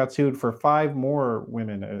he just got sued for 5 more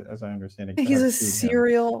women, as I understand it. He's a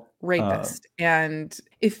serial rapist. And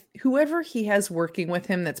if whoever he has working with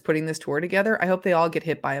him that's putting this tour together, I hope they all get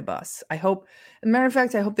hit by a bus. As a matter of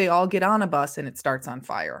fact, I hope they all get on a bus and it starts on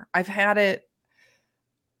fire. I've had it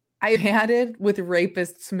with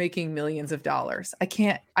rapists making millions of dollars. I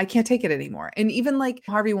can't take it anymore. And even like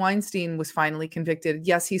Harvey Weinstein was finally convicted.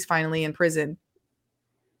 Yes, he's finally in prison.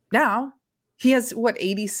 Now he has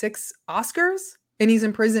 86 Oscars and he's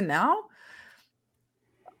in prison now.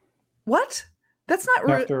 What? That's not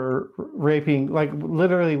after raping, like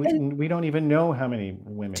literally, we don't even know how many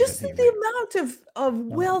women. Just the amount of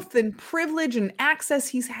wealth and privilege and access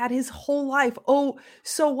he's had his whole life. Oh,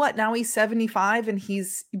 so what? Now he's 75 and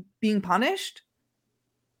he's being punished.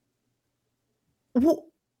 Well,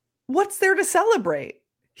 what's there to celebrate?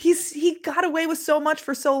 He got away with so much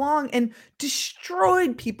for so long and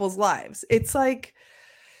destroyed people's lives. It's like,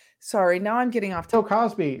 sorry, now I'm getting off. So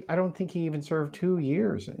Cosby, I don't think he even served 2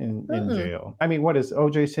 years in jail. I mean, what is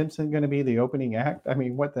O.J. Simpson going to be the opening act? I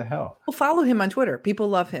mean, what the hell? Well, follow him on Twitter. People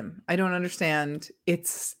love him. I don't understand.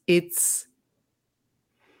 It's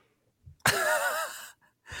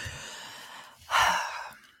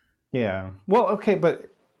yeah. Well, okay, but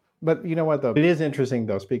you know what though? It is interesting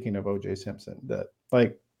though, speaking of O.J. Simpson, that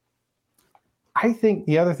like I think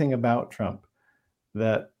the other thing about Trump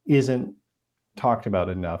that isn't talked about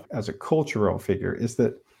enough as a cultural figure is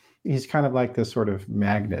that he's kind of like this sort of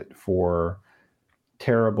magnet for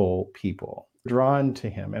terrible people drawn to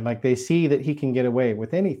him, and like they see that he can get away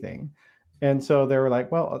with anything, and so they're like,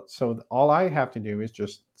 well, so all I have to do is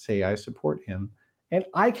just say I support him and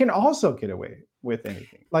I can also get away with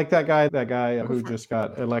anything. Like that guy who just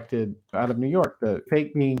got elected out of New York, the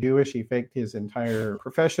fake being Jewish, he faked his entire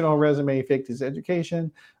professional resume, he faked his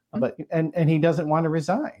education, but and he doesn't want to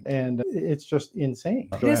resign. And it's just insane.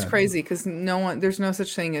 It is crazy because there's no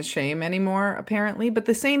such thing as shame anymore, apparently. But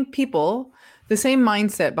the same people, the same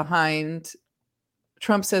mindset behind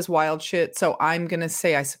Trump says wild shit, so I'm going to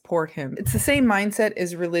say I support him. It's the same mindset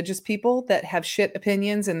as religious people that have shit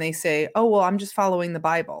opinions and they say, oh, well, I'm just following the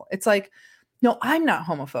Bible. It's like, no, I'm not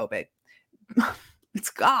homophobic. It's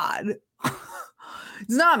God.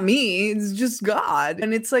 It's not me. It's just God.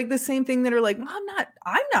 And it's like the same thing that are like, well,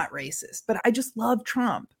 I'm not racist, but I just love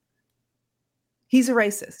Trump. He's a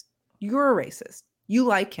racist. You're a racist. You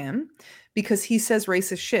like him because he says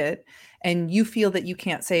racist shit and you feel that you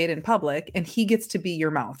can't say it in public and he gets to be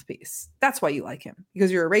your mouthpiece. That's why you like him,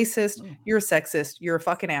 because you're a racist, you're a sexist, you're a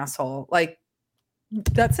fucking asshole. Like,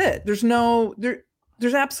 that's it.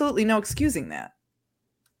 There's absolutely no excusing that.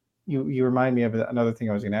 You remind me of another thing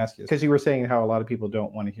I was going to ask you, because you were saying how a lot of people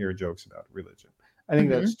don't want to hear jokes about religion. I think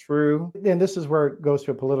that's true. And this is where it goes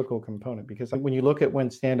to a political component, because when you look at when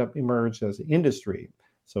stand-up emerged as an industry,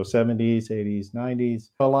 so 70s, 80s,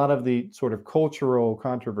 90s, a lot of the sort of cultural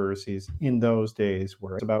controversies in those days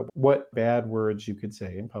were about what bad words you could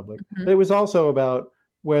say in public. But it was also about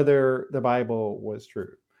whether the Bible was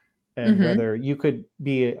true. And whether you could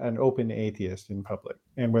be an open atheist in public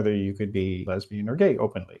and whether you could be lesbian or gay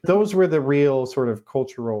openly. Those were the real sort of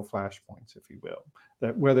cultural flashpoints, if you will,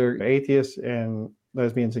 that whether atheists and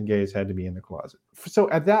lesbians and gays had to be in the closet. So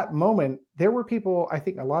at that moment, there were people, I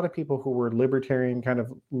think a lot of people who were libertarian, kind of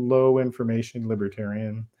low information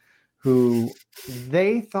libertarian, who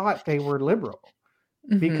they thought they were liberal.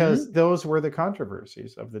 Because those were the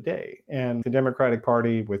controversies of the day. And the Democratic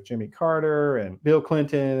Party with Jimmy Carter and Bill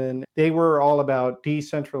Clinton, they were all about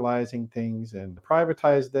decentralizing things and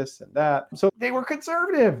privatize this and that. So they were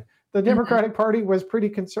conservative. The Democratic Party was pretty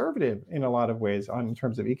conservative in a lot of ways in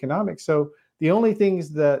terms of economics. So the only things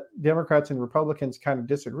that Democrats and Republicans kind of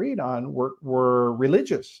disagreed on were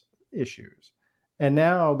religious issues. And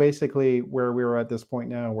now, basically, where we're at this point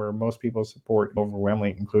now, where most people support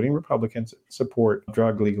overwhelmingly, including Republicans, support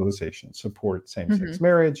drug legalization, support same-sex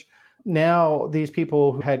marriage, Now these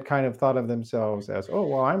people who had kind of thought of themselves as, oh,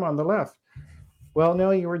 well, I'm on the left. Well,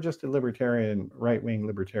 no, you were just a libertarian, right-wing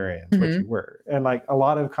libertarian. That's what you were. And like a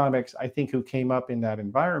lot of comics, I think, who came up in that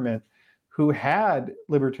environment, who had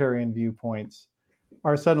libertarian viewpoints,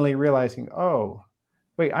 are suddenly realizing, oh,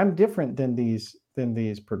 wait, I'm different than these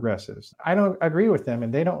progressives. I don't agree with them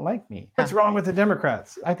and they don't like me. What's wrong with the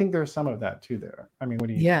Democrats? I think there's some of that too there. I mean, what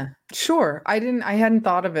do you Yeah, sure. I hadn't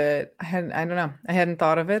thought of it. I don't know. I hadn't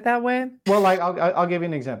thought of it that way. Well, like I'll give you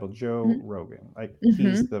an example. Joe Rogan, like he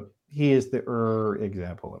is the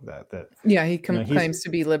example of that. Yeah, he claims to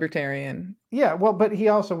be libertarian. Yeah, well, but he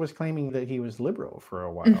also was claiming that he was liberal for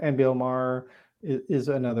a while. And Bill Maher is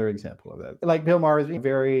another example of that. Like Bill Maher is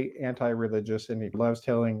very anti-religious and he loves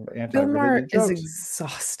telling Bill Maher anti-religious jokes. is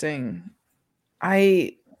exhausting.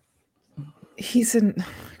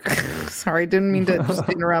 Sorry, didn't mean to just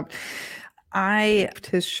interrupt.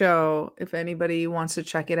 His show, if anybody wants to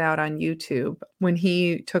check it out on YouTube, when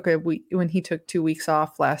he took 2 weeks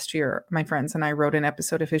off last year, my friends and I wrote an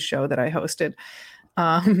episode of his show that I hosted.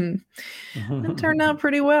 It turned out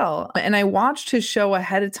pretty well. And I watched his show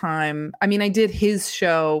ahead of time. I mean, I did his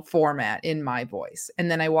show format in my voice. And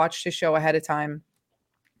then I watched his show ahead of time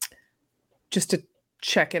just to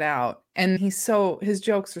check it out. And his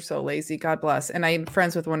jokes are so lazy, God bless. And I'm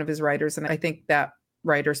friends with one of his writers. And I think that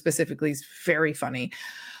writer specifically is very funny.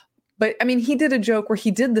 But I mean, he did a joke where he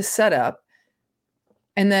did the setup.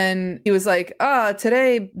 And then he was like,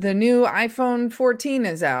 today the new iPhone 14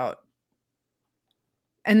 is out.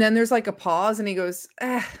 And then there's like a pause and he goes,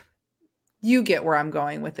 you get where I'm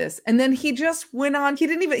going with this. And then he just went on. He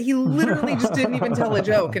literally just didn't even tell a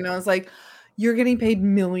joke. And I was like, you're getting paid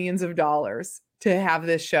millions of dollars to have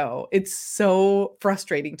this show. It's so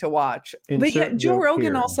frustrating to watch. But yeah, Joe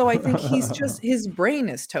Rogan also, I think his brain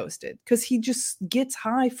is toasted because he just gets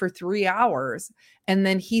high for 3 hours and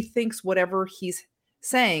then he thinks whatever he's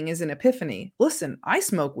saying is an epiphany. Listen, I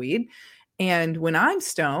smoke weed. And when I'm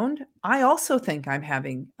stoned, I also think I'm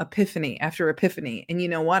having epiphany after epiphany. And you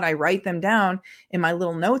know what? I write them down in my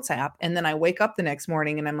little notes app. And then I wake up the next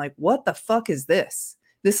morning and I'm like, what the fuck is this?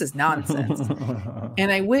 This is nonsense.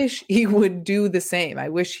 And I wish he would do the same. I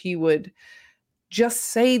wish he would just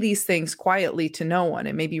say these things quietly to no one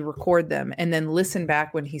and maybe record them and then listen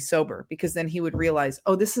back when he's sober, because then he would realize,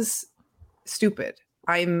 oh, this is stupid.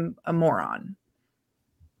 I'm a moron.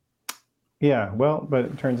 Yeah, well, but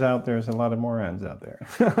it turns out there's a lot of morons out there.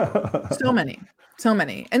 So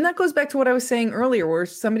many. And that goes back to what I was saying earlier, where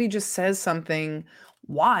somebody just says something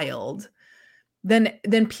wild, then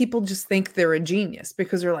people just think they're a genius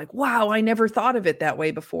because they're like, wow, I never thought of it that way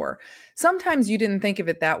before. Sometimes you didn't think of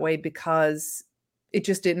it that way because it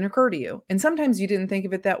just didn't occur to you. And sometimes you didn't think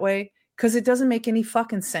of it that way because it doesn't make any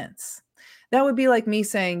fucking sense. That would be like me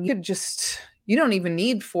saying, you don't even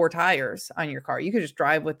need 4 tires on your car. You could just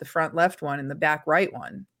drive with the front left one and the back right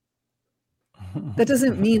one. That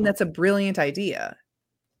doesn't mean that's a brilliant idea.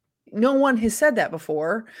 No one has said that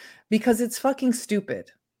before because it's fucking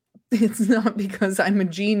stupid. It's not because I'm a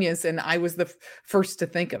genius and I was the first to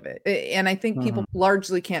think of it. And I think people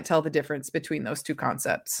largely can't tell the difference between those two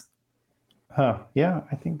concepts. Yeah,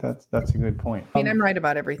 I think that's a good point. I mean, I'm right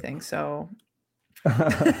about everything, so.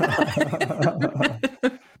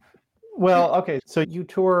 Well, okay. So you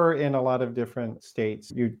tour in a lot of different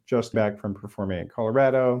states. You're just back from performing in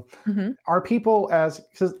Colorado. Mm-hmm. Are people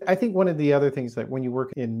because I think one of the other things that when you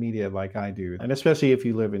work in media like I do, and especially if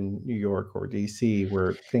you live in New York or DC,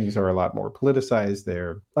 where things are a lot more politicized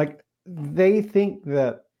there, like they think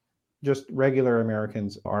that just regular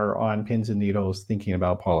Americans are on pins and needles thinking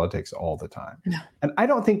about politics all the time. No. And I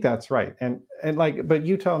don't think that's right. And but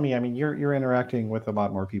you tell me, I mean, you're interacting with a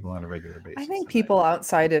lot more people on a regular basis. I think people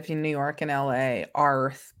outside of New York and LA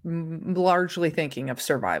are largely thinking of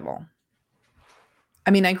survival. I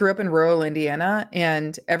mean, I grew up in rural Indiana,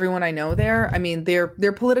 and everyone I know there, I mean, their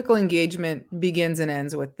political engagement begins and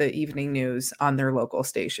ends with the evening news on their local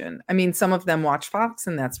station. I mean, some of them watch Fox,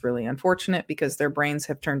 and that's really unfortunate because their brains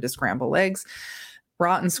have turned to scrambled eggs,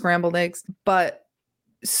 rotten scrambled eggs. But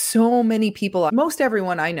so many people, most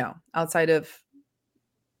everyone I know outside of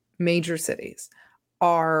major cities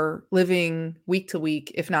are living week to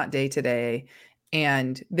week, if not day to day.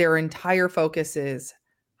 And their entire focus is,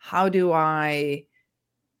 how do I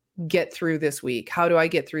get through this week? How do I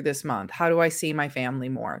get through this month? How do I see my family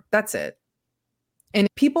more? That's it. And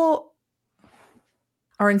people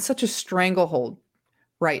are in such a stranglehold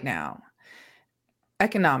right now,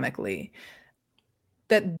 economically,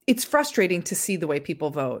 that it's frustrating to see the way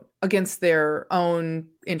people vote against their own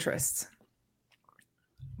interests.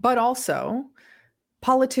 But also,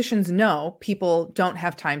 politicians know people don't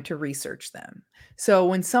have time to research them. So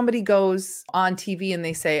when somebody goes on TV and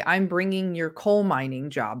they say, I'm bringing your coal mining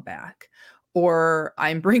job back, or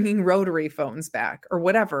I'm bringing rotary phones back, or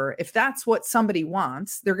whatever, if that's what somebody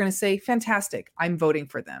wants, they're going to say, fantastic, I'm voting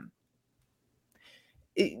for them.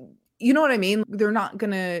 You know what I mean? They're not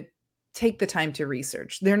going to take the time to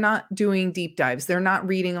research. They're not doing deep dives. They're not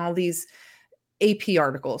reading all these AP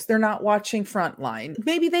articles. They're not watching Frontline.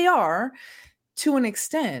 Maybe they are to an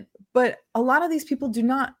extent, but a lot of these people do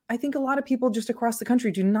not. I think a lot of people just across the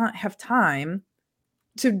country do not have time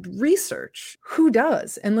to research. Who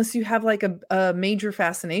does? Unless you have like a major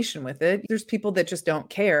fascination with it. There's people that just don't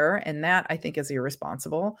care, and that I think is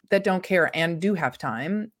irresponsible, that don't care and do have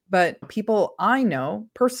time. But people I know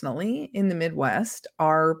personally in the Midwest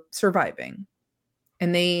are surviving.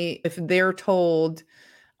 And if they're told,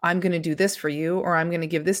 I'm going to do this for you, or I'm going to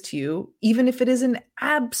give this to you, even if it is an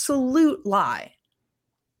absolute lie,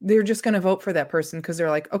 they're just going to vote for that person because they're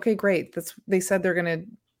like, okay, great. They said they're going to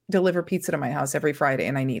deliver pizza to my house every Friday,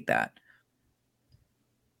 and I need that.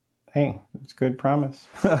 Hey, it's a good promise.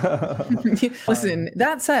 Listen,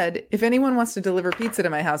 that said, if anyone wants to deliver pizza to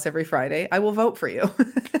my house every Friday, I will vote for you.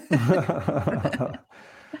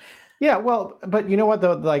 Yeah, well, but you know what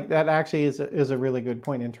though? Like that actually is a really good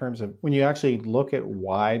point in terms of when you actually look at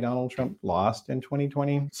why Donald Trump lost in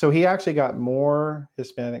 2020. So he actually got more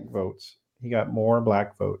Hispanic votes. He got more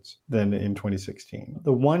Black votes than in 2016.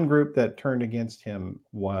 The one group that turned against him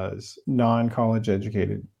was non-college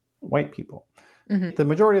educated white people. Mm-hmm. The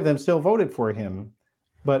majority of them still voted for him,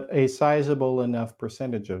 but a sizable enough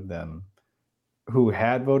percentage of them who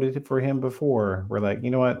had voted for him before were like, you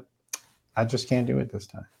know what? I just can't do it this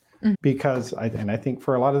time. Mm-hmm. Because I think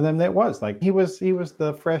for a lot of them that was like he was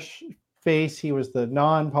the fresh face, he was the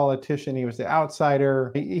non-politician, he was the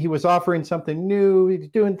outsider, he was offering something new, he was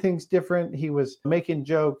doing things different, he was making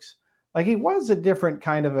jokes. Like he was a different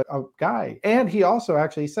kind of a guy. And he also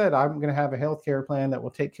actually said, I'm going to have a healthcare plan that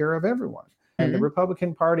will take care of everyone. Mm-hmm. And the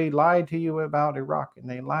Republican Party lied to you about Iraq, and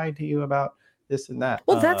they lied to you about this and that.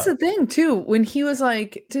 Well, that's the thing too. When he was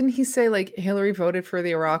like, didn't he say like Hillary voted for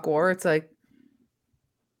the Iraq war? It's like,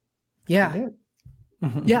 yeah.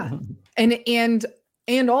 Yeah.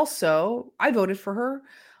 And also, I voted for her.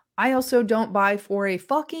 I also don't buy for a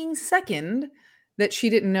fucking second that she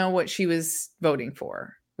didn't know what she was voting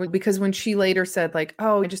for. Because when she later said like,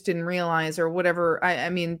 oh, I just didn't realize or whatever. I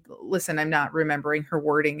mean, listen, I'm not remembering her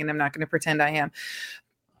wording and I'm not going to pretend I am.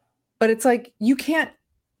 But it's like, you can't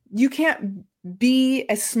be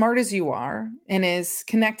as smart as you are and as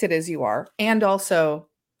connected as you are and also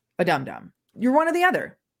a dum-dum. You're one or the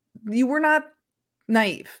other. You were not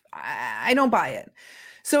naive. I don't buy it.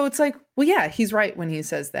 So it's like, well, yeah, he's right when he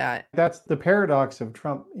says that. That's the paradox of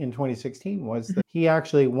Trump in 2016 was that he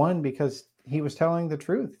actually won because he was telling the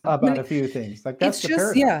truth about a few things. Like that's the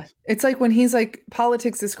paradox. Yeah. It's like when he's like,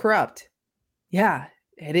 politics is corrupt. Yeah,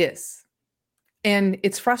 it is. And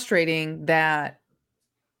it's frustrating that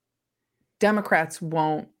Democrats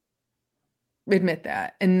won't admit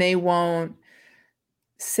that and they won't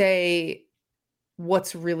say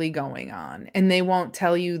what's really going on and they won't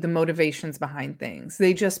tell you the motivations behind things.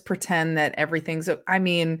 They just pretend that everything's, I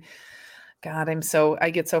mean, God, I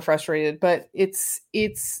get so frustrated, but it's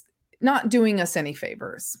not doing us any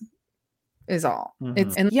favors is all.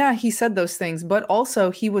 Mm-hmm. And yeah, he said those things, but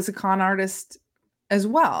also he was a con artist as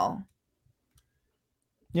well.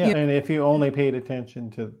 Yeah. And if you only paid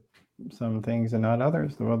attention to some things and not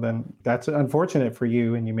others, well, then that's unfortunate for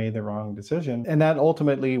you and you made the wrong decision. And that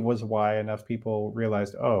ultimately was why enough people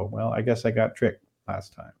realized, oh, well, I guess I got tricked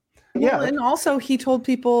last time. Well, and also he told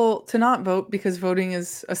people to not vote because voting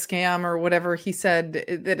is a scam or whatever. He said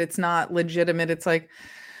that it's not legitimate. It's like,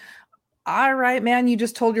 all right, man, you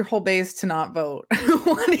just told your whole base to not vote.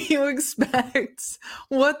 What do you expect?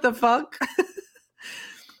 What the fuck?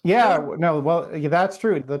 Yeah, no, well, that's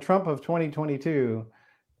true. The Trump of 2022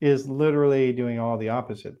 is literally doing all the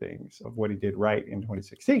opposite things of what he did right in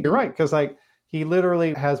 2016. You're right, because like he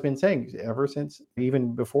literally has been saying ever since,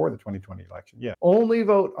 even before the 2020 election, only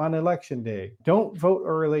vote on election day. Don't vote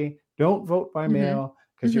early. Don't vote by mail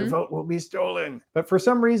because your vote will be stolen. But for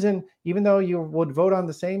some reason, even though you would vote on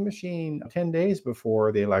the same machine 10 days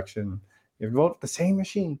before the election, if you vote the same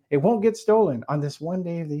machine, it won't get stolen on this one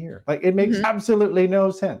day of the year. Like it makes absolutely no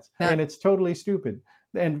sense. And it's totally stupid.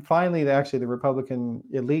 And finally, the Republican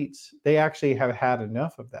elites, they actually have had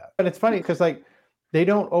enough of that. But it's funny because like they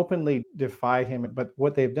don't openly defy him, but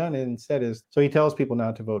what they've done instead is, so he tells people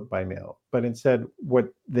not to vote by mail. But instead, what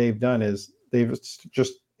they've done is they've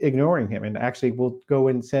just ignoring him and actually will go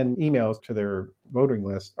and send emails to their voting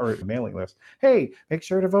list or mailing list. Hey, make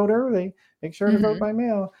sure to vote early. Make sure to vote by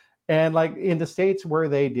mail. And like in the states where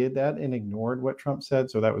they did that and ignored what Trump said,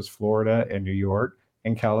 so that was Florida and New York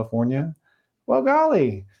and California. Well,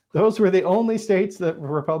 golly, those were the only states that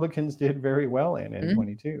Republicans did very well in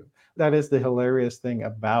 22. That is the hilarious thing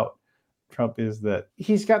about Trump, is that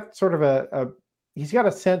he's got sort of he's got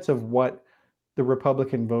a sense of what the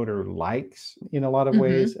Republican voter likes in a lot of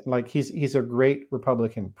ways. Like he's a great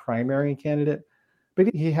Republican primary candidate, but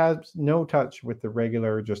he has no touch with the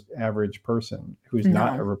regular, just average person who's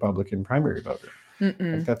not a Republican primary voter.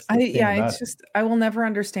 Like that's the thing about it's just, I will never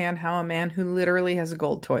understand how a man who literally has a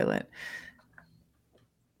gold toilet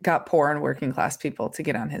got poor and working class people to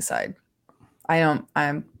get on his side. I'll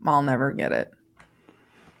never get it.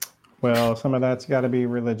 Well, some of that's got to be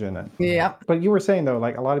religion. Yeah. But you were saying, though,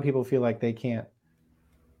 like a lot of people feel like they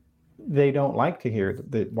don't like to hear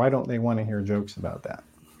that. Why don't they want to hear jokes about that?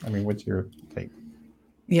 I mean, what's your take?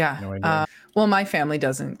 Yeah. No idea. Well, my family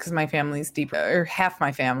doesn't, because my family's deep, or half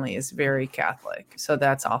my family is very Catholic. So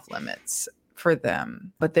that's off limits for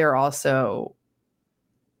them. But they're also,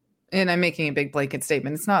 and I'm making a big blanket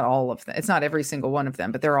statement, it's not all of them. It's not every single one of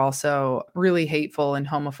them, but they're also really hateful and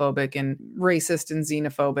homophobic and racist and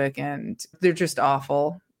xenophobic. And they're just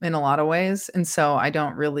awful in a lot of ways. And so I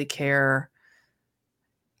don't really care.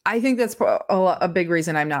 I think that's a big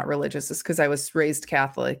reason I'm not religious, is because I was raised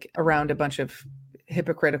Catholic around a bunch of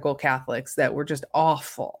hypocritical Catholics that were just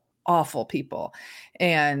awful people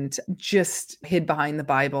and just hid behind the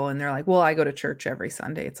Bible. And they're like, well, I go to church every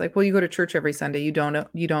Sunday. It's like, well, you go to church every Sunday. You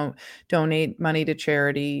don't donate money to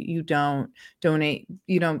charity. You don't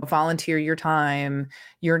volunteer your time.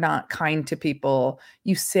 You're not kind to people.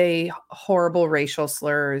 You say horrible racial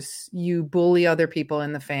slurs. You bully other people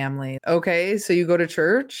in the family. Okay. So you go to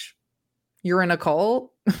church, you're in a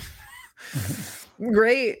cult.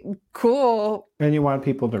 Great, cool. And you want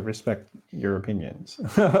people to respect your opinions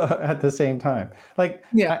at the same time. Like,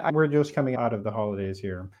 we're just coming out of the holidays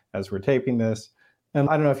here as we're taping this. And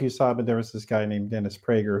I don't know if you saw, but there was this guy named Dennis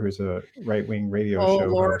Prager, who's a right-wing radio show. Oh,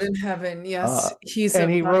 Lord host. In heaven. Yes. He's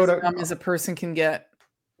and he wrote dumb as a person can get.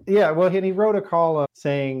 Yeah, well, and he wrote a call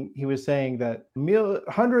saying that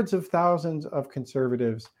hundreds of thousands of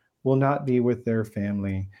conservatives will not be with their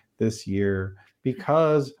family this year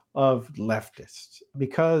because of leftists,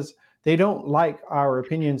 because they don't like our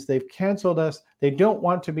opinions. They've canceled us. They don't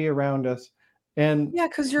want to be around us. And yeah,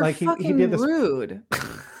 because you're like fucking rude.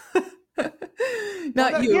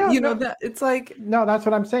 Not that it's like, no, that's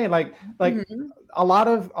what I'm saying. Like a lot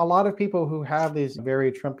of people who have these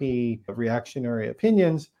very Trumpy reactionary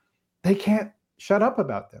opinions, they can't shut up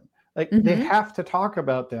about them. Like they have to talk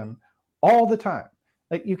about them all the time.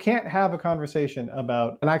 Like you can't have a conversation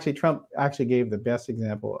about, and actually Trump actually gave the best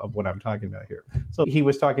example of what I'm talking about here. So he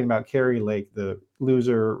was talking about Kerry Lake, the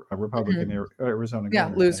loser Republican Arizona governor.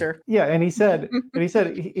 Yeah, loser. Yeah, and he said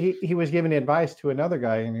he was giving advice to another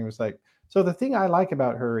guy, and he was like, so the thing I like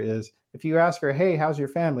about her is if you ask her, hey, how's your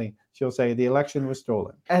family? She'll say the election was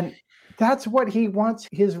stolen. And that's what he wants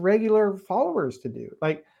his regular followers to do.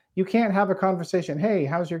 Like you can't have a conversation, hey,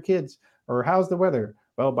 how's your kids? Or how's the weather?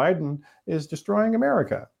 Well, Biden is destroying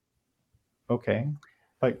America. Okay.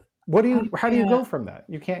 Like, how do you go from that?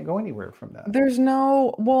 You can't go anywhere from that.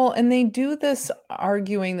 And they do this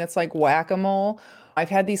arguing that's like whack-a-mole. I've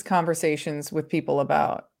had these conversations with people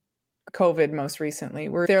about COVID most recently,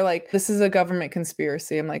 where they're like, this is a government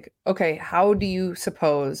conspiracy. I'm like, okay, how do you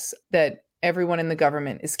suppose that everyone in the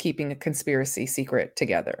government is keeping a conspiracy secret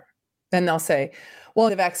together? Then they'll say, well,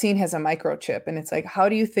 the vaccine has a microchip. And it's like, how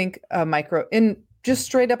do you think just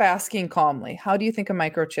straight up asking calmly, how do you think a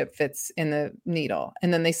microchip fits in the needle?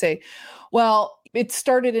 And then they say, well, it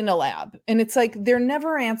started in a lab. And it's like, they're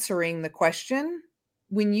never answering the question.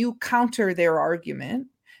 When you counter their argument,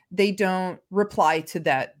 they don't reply to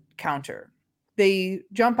that counter. They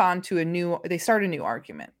jump onto they start a new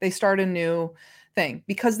argument. They start a new thing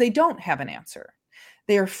because they don't have an answer.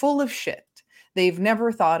 They are full of shit. They've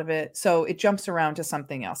never thought of it. So it jumps around to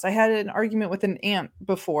something else. I had an argument with an aunt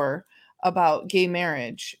before about gay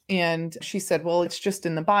marriage. And she said, well, it's just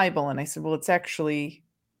in the Bible. And I said, well, it's actually,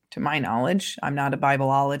 to my knowledge, I'm not a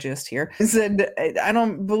Bibleologist here. I said, I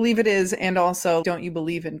don't believe it is. And also, don't you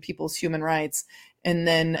believe in people's human rights? And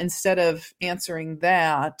then instead of answering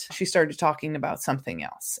that, she started talking about something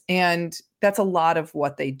else. And that's a lot of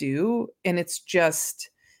what they do. And it's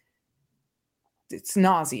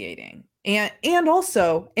nauseating. And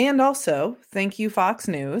also, thank you, Fox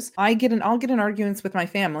News. I'll get in arguments with my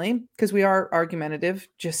family because we are argumentative.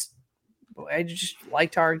 I just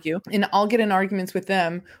like to argue. And I'll get in arguments with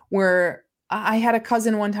them where I had a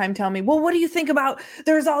cousin one time tell me, well, what do you think about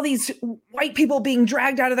there's all these white people being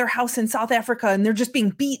dragged out of their house in South Africa and they're just being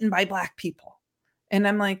beaten by black people. And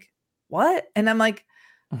I'm like, what? And I'm like,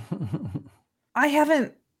 I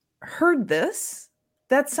haven't heard this.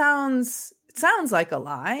 It sounds like a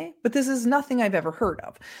lie, but this is nothing I've ever heard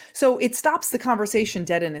of. So it stops the conversation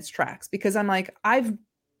dead in its tracks because I'm like, I've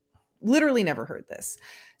literally never heard this.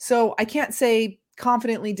 So I can't say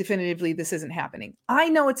confidently, definitively, this isn't happening. I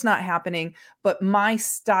know it's not happening, but my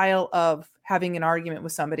style of having an argument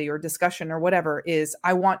with somebody or discussion or whatever is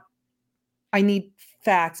I need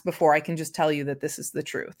facts before I can just tell you that this is the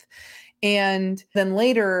truth. And then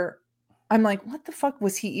later I'm like, what the fuck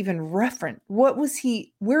was he even referencing?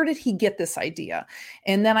 Where did he get this idea?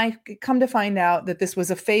 And then I come to find out that this was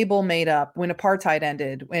a fable made up when apartheid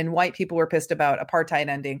ended, when white people were pissed about apartheid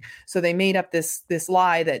ending. So they made up this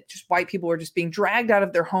lie that just white people were just being dragged out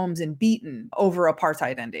of their homes and beaten over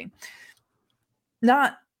apartheid ending.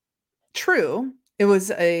 Not true. It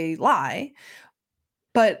was a lie.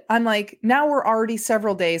 But I'm like, now we're already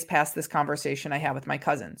several days past this conversation I had with my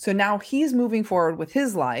cousin. So now he's moving forward with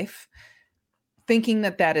his life, thinking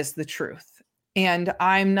that that is the truth. And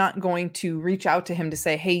I'm not going to reach out to him to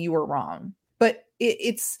say, hey, you were wrong. But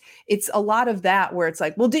it's a lot of that where it's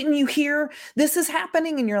like, well, didn't you hear this is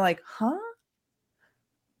happening? And you're like, huh?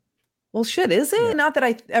 Well, shit, is it? Yeah. Not that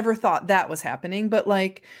I ever thought that was happening, but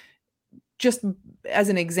like, just as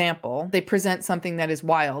an example, they present something that is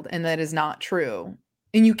wild and that is not true.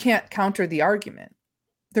 And you can't counter the argument.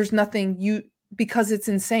 There's nothing because it's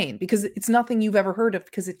insane, because it's nothing you've ever heard of,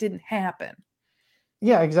 because it didn't happen.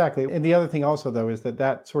 Yeah, exactly. And the other thing also, though, is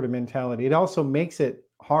that sort of mentality, it also makes it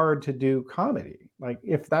hard to do comedy. Like,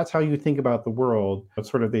 if that's how you think about the world, it's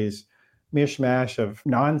sort of these mishmash of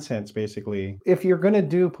nonsense, basically. If you're going to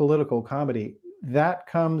do political comedy, that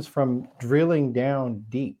comes from drilling down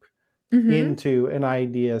deep into an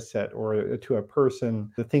idea set or to a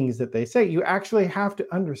person, the things that they say. You actually have to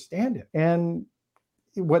understand it and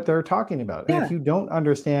what they're talking about. Yeah. And if you don't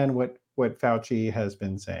understand what Fauci has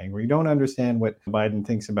been saying, or you don't understand what Biden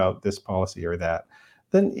thinks about this policy or that,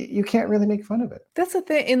 then you can't really make fun of it. That's the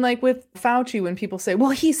thing. And like with Fauci, when people say, well,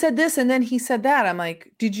 he said this and then he said that, I'm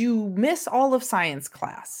like, did you miss all of science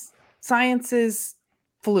class? Science is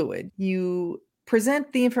fluid. You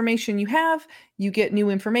present the information you have, you get new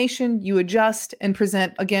information, you adjust and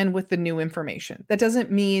present again with the new information. That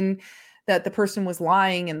doesn't mean that the person was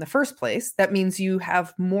lying in the first place. That means you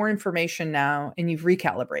have more information now and you've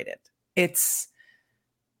recalibrated.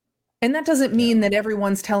 And that doesn't mean that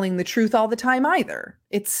everyone's telling the truth all the time either.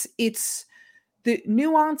 It's the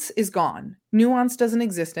nuance is gone. Nuance doesn't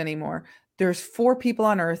exist anymore. There's 4 people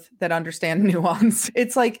on earth that understand nuance.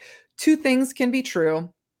 It's like 2 things can be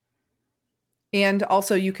true. And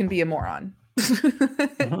also you can be a moron.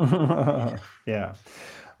 Yeah.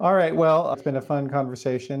 All right. Well, it's been a fun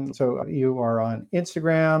conversation. So you are on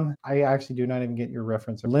Instagram. I actually do not even get your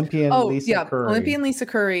reference. Olympian Lisa Curry. Olympian Lisa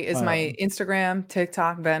Curry is my Instagram,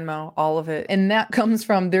 TikTok, Venmo, all of it. And that comes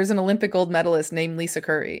from, there's an Olympic gold medalist named Lisa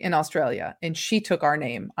Curry in Australia. And she took our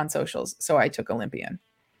name on socials. So I took Olympian.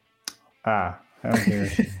 How dare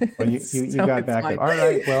you. Well, you got back up. All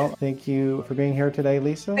right. Well, thank you for being here today,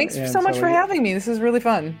 Lisa. Thanks so much for having me. This is really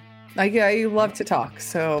fun. I love to talk.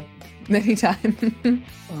 So anytime.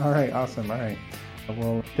 All right. Awesome. All right.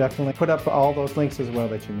 We'll definitely put up all those links as well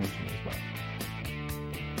that you mentioned as well.